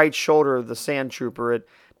right shoulder of the Sand Trooper. It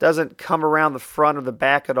doesn't come around the front or the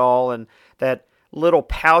back at all, and that little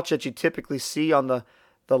pouch that you typically see on the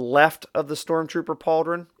left of the Stormtrooper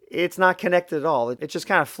pauldron, it's not connected at all. It's just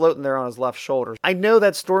kind of floating there on his left shoulder. I know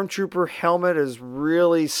that Stormtrooper helmet is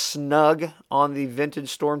really snug on the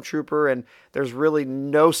vintage Stormtrooper, and there's really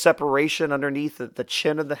no separation underneath the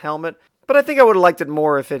chin of the helmet. But I think I would have liked it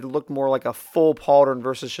more if it looked more like a full pauldron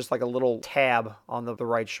versus just like a little tab on the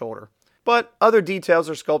right shoulder. But other details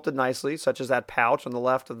are sculpted nicely, such as that pouch on the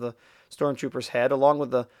left of the Stormtrooper's head, along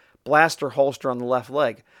with the blaster holster on the left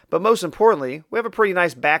leg. But most importantly, we have a pretty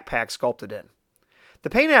nice backpack sculpted in. The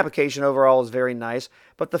paint application overall is very nice,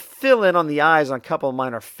 but the fill-in on the eyes on a couple of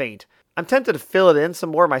mine are faint. I'm tempted to fill it in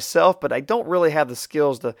some more myself, but I don't really have the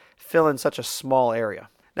skills to fill in such a small area.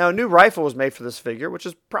 Now, a new rifle was made for this figure, which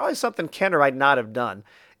is probably something Kenner might not have done.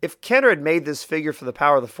 If Kenner had made this figure for the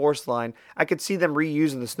Power of the Force line, I could see them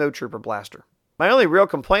reusing the Snowtrooper blaster. My only real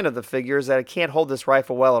complaint of the figure is that it can't hold this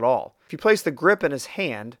rifle well at all. If you place the grip in his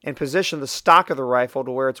hand and position the stock of the rifle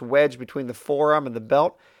to where it's wedged between the forearm and the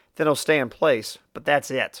belt, then it'll stay in place, but that's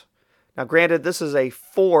it. Now granted, this is a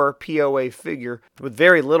 4 POA figure with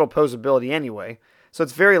very little posability anyway, so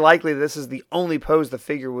it's very likely this is the only pose the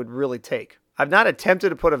figure would really take. I've not attempted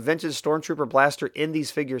to put a vintage Stormtrooper blaster in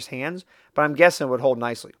these figures' hands, but I'm guessing it would hold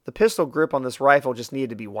nicely. The pistol grip on this rifle just needed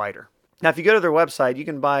to be wider. Now, if you go to their website, you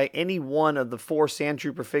can buy any one of the 4 Sand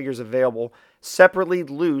Trooper figures available separately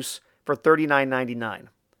loose for $39.99.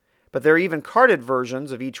 But there are even carded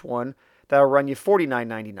versions of each one that will run you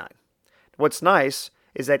 $49.99. What's nice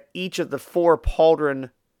is that each of the 4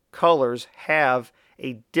 pauldron colors have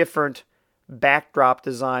a different backdrop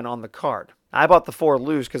design on the card. I bought the 4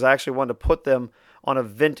 loose because I actually wanted to put them on a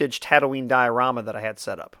vintage Tatooine diorama that I had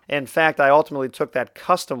set up. In fact, I ultimately took that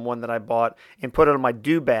custom one that I bought and put it on my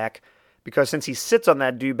dewback, because since he sits on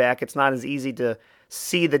that dewback, it's not as easy to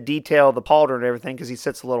see the detail of the pauldron and everything because he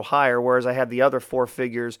sits a little higher, whereas I had the other 4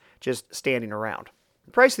 figures just standing around.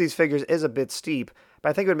 The price of these figures is a bit steep, but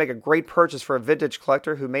I think it would make a great purchase for a vintage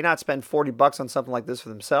collector who may not spend $40 on something like this for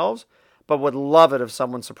themselves, but would love it if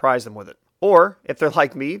someone surprised them with it. Or, if they're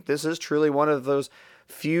like me, this is truly one of those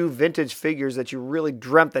few vintage figures that you really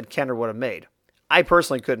dreamt that Kenner would have made. I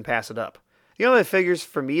personally couldn't pass it up. The only figures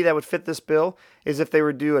for me that would fit this bill is if they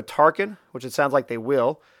were to do a Tarkin, which it sounds like they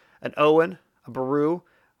will, an Owen, a Beru,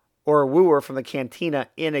 or a Wooer from the Cantina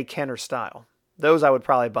in a Kenner style. Those I would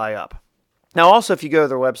probably buy up. Now also, if you go to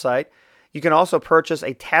their website, you can also purchase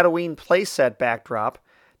a Tatooine playset backdrop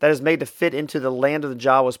that is made to fit into the Land of the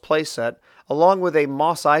Jawas playset, along with a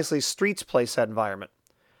Mos Eisley Streets playset environment.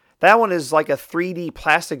 That one is like a 3D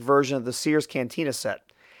plastic version of the Sears Cantina set.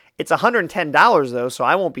 It's $110 though, so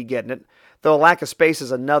I won't be getting it, though a lack of space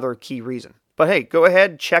is another key reason. But hey, go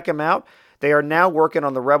ahead, check them out. They are now working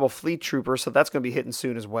on the Rebel Fleet Trooper, so that's going to be hitting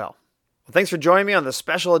soon as well. Well, thanks for joining me on this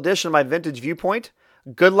special edition of my Vintage Viewpoint.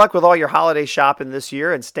 Good luck with all your holiday shopping this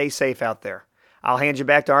year, and stay safe out there. I'll hand you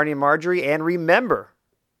back to Arnie and Marjorie, and remember,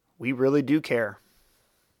 we really do care.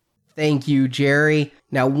 Thank you, Jerry.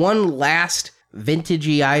 Now, one last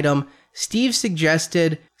vintagey item. Steve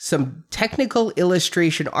suggested some technical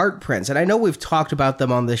illustration art prints, and I know we've talked about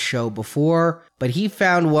them on this show before, but he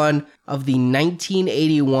found one of the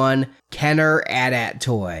 1981 Kenner AT-AT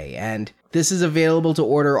toy, and This is available to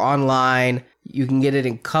order online. You can get it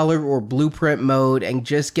in color or blueprint mode and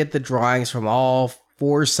just get the drawings from all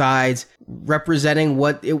 4 sides representing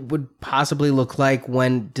what it would possibly look like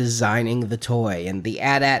when designing the toy. And the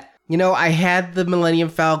AT-AT, I had the Millennium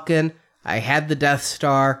Falcon, I had the Death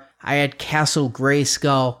Star, I had Castle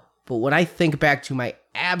Grayskull, but when I think back to my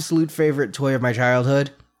absolute favorite toy of my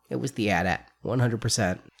childhood, it was the AT-AT,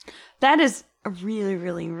 100%. That is a really,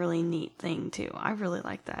 really, really neat thing, too. I really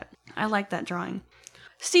like that. I like that drawing.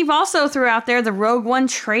 Steve also threw out there the Rogue One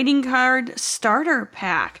trading card starter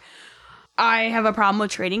pack. I have a problem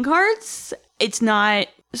with trading cards. It's not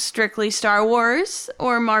strictly Star Wars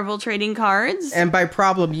or Marvel trading cards. And by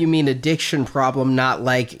problem, you mean addiction problem, not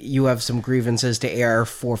like you have some grievances to air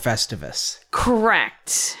for Festivus.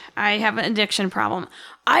 Correct. I have an addiction problem.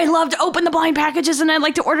 I love to open the blind packages and I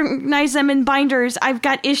like to organize them in binders. I've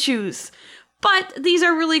got issues. But these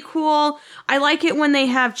are really cool. I like it when they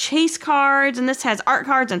have chase cards, and this has art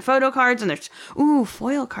cards and photo cards, and there's,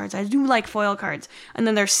 foil cards. I do like foil cards. And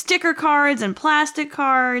then there's sticker cards and plastic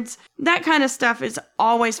cards. That kind of stuff is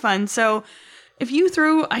always fun. So if you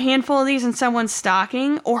threw a handful of these in someone's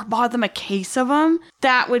stocking or bought them a case of them,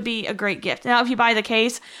 that would be a great gift. Now, if you buy the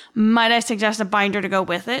case, might I suggest a binder to go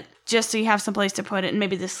with it, just so you have some place to put it, and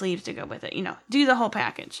maybe the sleeves to go with it. Do the whole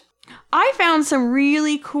package. I found some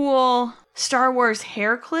really cool Star Wars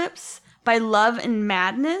hair clips by Love and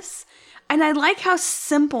Madness, and I like how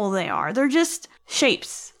simple they are. They're just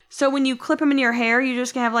shapes. So when you clip them in your hair, you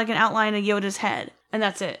just can have like an outline of Yoda's head, and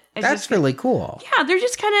that's it. That's really cool. Yeah, they're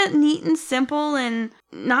just kind of neat and simple and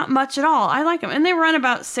not much at all. I like them, and they run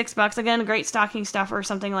about $6. Again, a great stocking stuffer or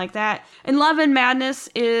something like that. And Love and Madness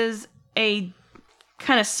is a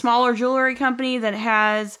kind of smaller jewelry company that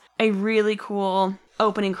has a really cool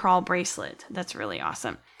opening crawl bracelet. That's really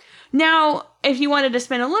awesome. Now, if you wanted to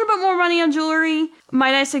spend a little bit more money on jewelry,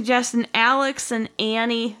 might I suggest an Alex and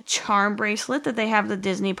Annie charm bracelet that they have at the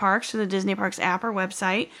Disney Parks, through the Disney Parks app or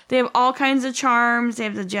website. They have all kinds of charms. They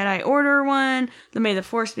have the Jedi Order one, the May the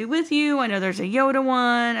Force be with you. I know there's a Yoda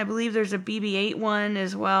one. I believe there's a BB-8 one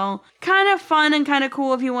as well. Kind of fun and kind of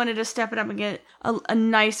cool if you wanted to step it up and get a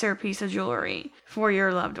nicer piece of jewelry for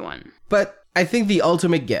your loved one. But I think the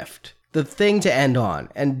ultimate gift, the thing to end on,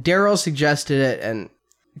 and Daryl suggested it, and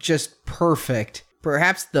just perfect.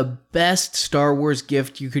 Perhaps the best Star Wars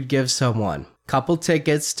gift you could give someone. Couple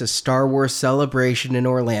tickets to Star Wars Celebration in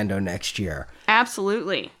Orlando next year.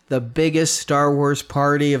 Absolutely. The biggest Star Wars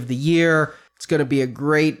party of the year. It's going to be a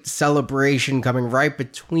great celebration coming right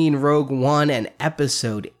between Rogue One and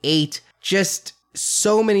Episode 8. Just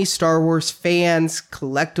so many Star Wars fans,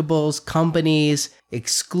 collectibles, companies,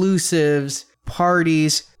 exclusives,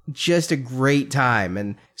 parties. Just a great time.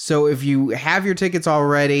 And so if you have your tickets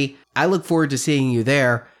already, I look forward to seeing you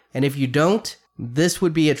there. And if you don't, this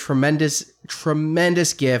would be a tremendous,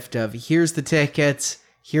 tremendous gift of here's the tickets,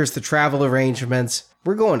 here's the travel arrangements.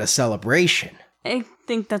 We're going to Celebration. I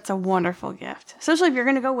think that's a wonderful gift, especially if you're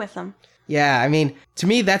going to go with them. Yeah, I mean, to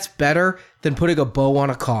me, that's better than putting a bow on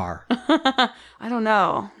a car. I don't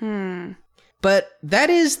know. But that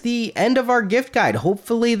is the end of our gift guide.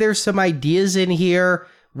 Hopefully there's some ideas in here.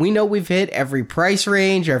 We know we've hit every price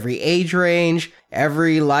range, every age range,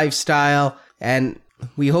 every lifestyle, and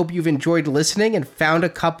we hope you've enjoyed listening and found a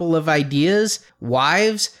couple of ideas.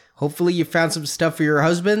 Wives, hopefully you found some stuff for your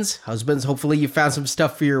husbands. Husbands, hopefully you found some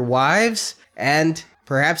stuff for your wives, and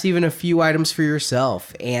perhaps even a few items for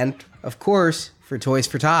yourself. And, of course, for Toys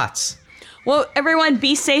for Tots. Well, everyone,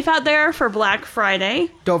 be safe out there for Black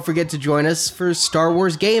Friday. Don't forget to join us for Star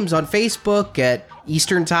Wars Games on Facebook at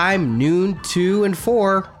Eastern Time, noon, 2, and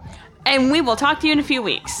 4. And we will talk to you in a few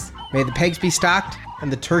weeks. May the pegs be stocked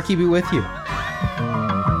and the turkey be with you.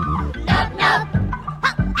 Nub, nub.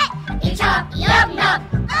 Each up, yum, nub.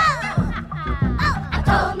 I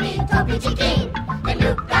told me to be chicken. The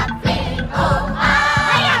Luke got fling. Oh,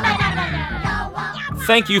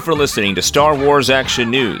 Thank you for listening to Star Wars Action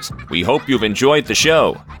News. We hope you've enjoyed the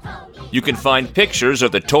show. You can find pictures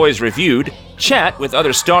of the toys reviewed, chat with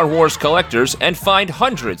other Star Wars collectors, and find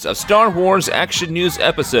hundreds of Star Wars Action News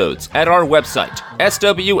episodes at our website,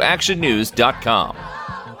 swactionnews.com.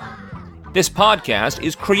 This podcast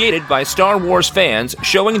is created by Star Wars fans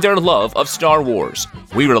showing their love of Star Wars.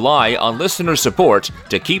 We rely on listener support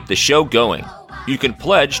to keep the show going. You can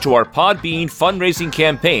pledge to our Podbean fundraising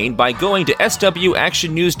campaign by going to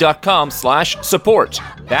swactionnews.com/support.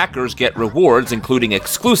 Backers get rewards including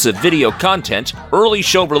exclusive video content, early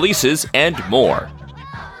show releases, and more.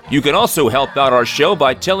 You can also help out our show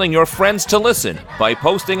by telling your friends to listen by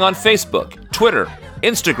posting on Facebook, Twitter,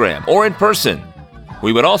 Instagram, or in person.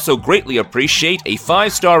 We would also greatly appreciate a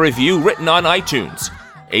 5-star review written on iTunes.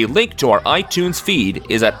 A link to our iTunes feed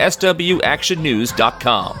is at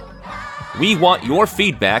swactionnews.com. We want your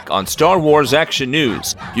feedback on Star Wars Action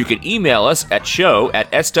News. You can email us at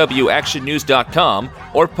show@swactionnews.com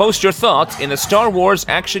or post your thoughts in the Star Wars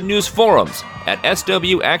Action News forums at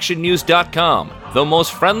swactionnews.com, the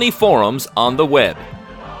most friendly forums on the web.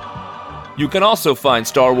 You can also find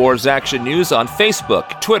Star Wars Action News on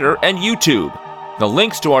Facebook, Twitter, and YouTube. The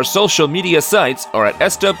links to our social media sites are at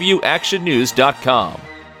swactionnews.com.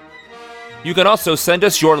 You can also send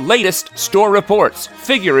us your latest store reports,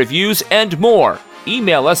 figure reviews, and more.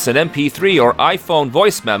 Email us an MP3 or iPhone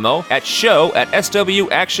voice memo at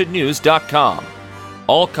show@swactionnews.com.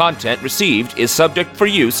 All content received is subject for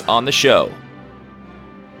use on the show.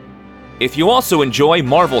 If you also enjoy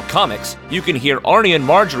Marvel Comics, you can hear Arnie and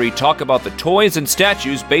Marjorie talk about the toys and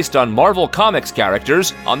statues based on Marvel Comics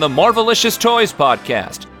characters on the Marvelicious Toys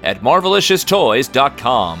podcast at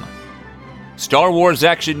marvelicioustoys.com. Star Wars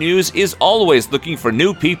Action News is always looking for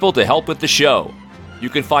new people to help with the show. You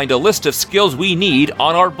can find a list of skills we need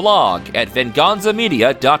on our blog at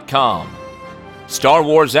venganzamedia.com. Star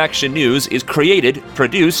Wars Action News is created,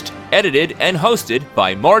 produced, edited, and hosted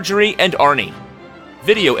by Marjorie and Arnie.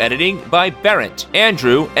 Video editing by Barrett,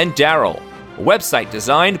 Andrew, and Daryl. Website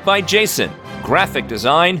design by Jason. Graphic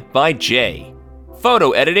design by Jay.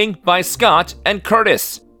 Photo editing by Scott and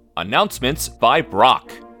Curtis. Announcements by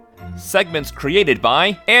Brock. Segments created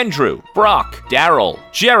by Andrew, Brock, Daryl,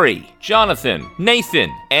 Jerry, Jonathan,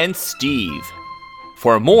 Nathan, and Steve.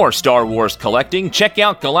 For more Star Wars collecting, check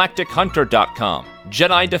out GalacticHunter.com,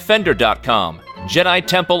 JediDefender.com,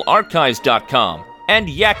 JediTempleArchives.com, and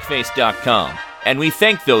YakFace.com. And we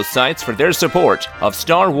thank those sites for their support of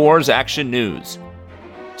Star Wars Action News.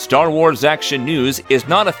 Star Wars Action News is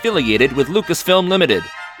not affiliated with Lucasfilm Limited.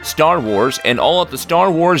 Star Wars and all that the Star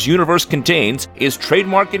Wars universe contains is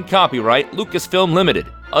trademark and copyright Lucasfilm Limited,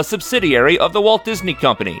 a subsidiary of the Walt Disney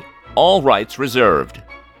Company. All rights reserved.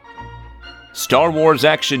 Star Wars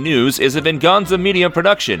Action News is a Venganza Media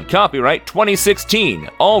production, copyright 2016,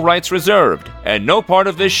 all rights reserved, and no part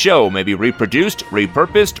of this show may be reproduced,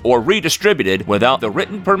 repurposed, or redistributed without the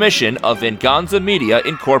written permission of Venganza Media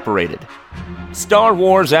Incorporated. Star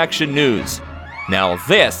Wars Action News. Now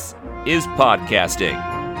this is podcasting.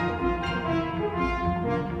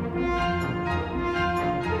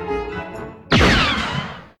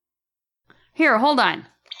 Here, hold on.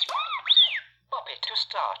 Bobby to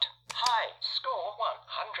start. High. Score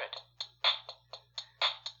 100.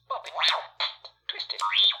 Bobby. Twist it.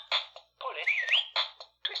 Pull it.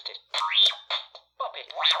 Twist it. Bobby.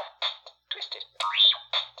 Twist it.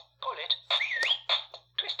 Pull it.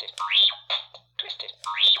 Twist it. Twist it.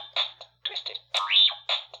 Twist it.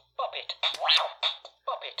 Bob it.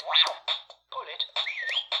 Bob it. Pull it.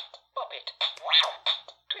 Bob it.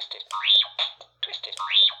 Twist it. Twist it.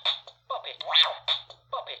 Bob it.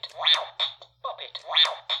 Bob it. Bob it.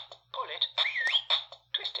 Pull it.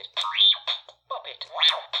 Twist it. Bob it.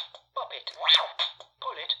 Bob it.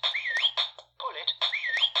 Pull it. Pull it.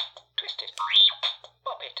 Twist it.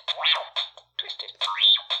 Bob it. Twist it.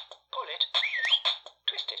 Pull it.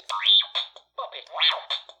 Twist it. Bob it.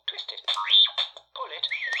 Twist it. Pull it.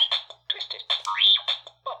 Twist it.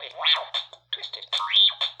 Bob it. Twist it.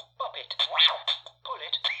 Bob it. Pull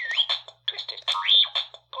it. Twist it.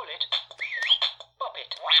 Pull it. Bob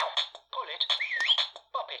it. Pull it.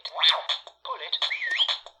 Bob it. Pull it.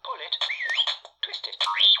 Pull it. Twist it.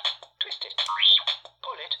 Twist it.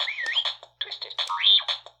 Pull it. Twist it.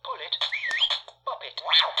 Pull it. Bob it.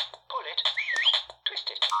 Pull it. Twist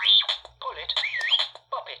it. Pull it.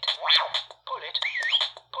 Bob it. Pull it.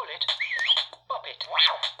 Pull it. Bob it.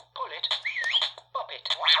 Pull it. Bob it. Pull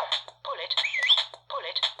it. Pull it.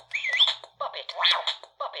 Bob it.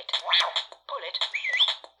 Bob it. Pull it.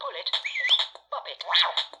 Pull it. Bob it.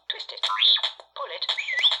 Twist it. Pull it.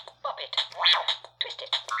 Bob it. Twist it.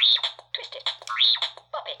 Twist it.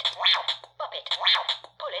 Bob it. Bob it.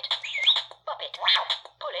 Pull it. Bob it. Pull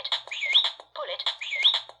it. Pull it.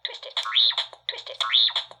 Twist it. Twist it. Twist it.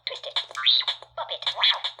 Bob it. Pull it.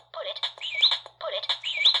 Pull it. Pull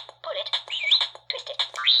it. Twist it.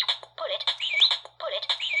 Pull it. Pull it.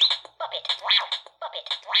 Bob it. Bob it.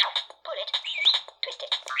 Pull it. Twist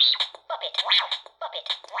it. Bob it. Bob it.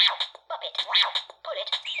 Bob it. Pull it.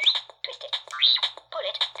 Twist it. Pull it. Pull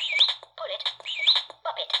it.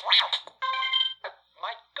 Bob it.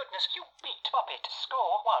 My goodness, you beat Bob it.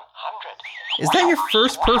 Score 100. Is that your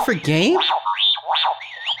first perfect game?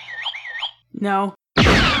 No.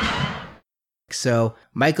 So,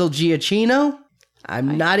 Michael Giacchino,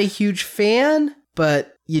 I'm not a huge fan,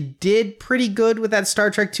 but you did pretty good with that Star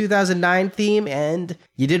Trek 2009 theme, and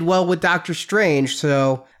you did well with Doctor Strange,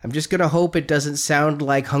 so I'm just gonna hope it doesn't sound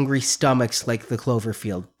like Hungry Stomachs like the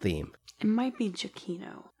Cloverfield theme. It might be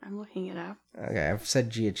Giacchino. I'm looking it up. Okay, I've said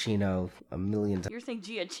Giacchino a million times. You're saying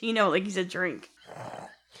Giacchino like he's a drink.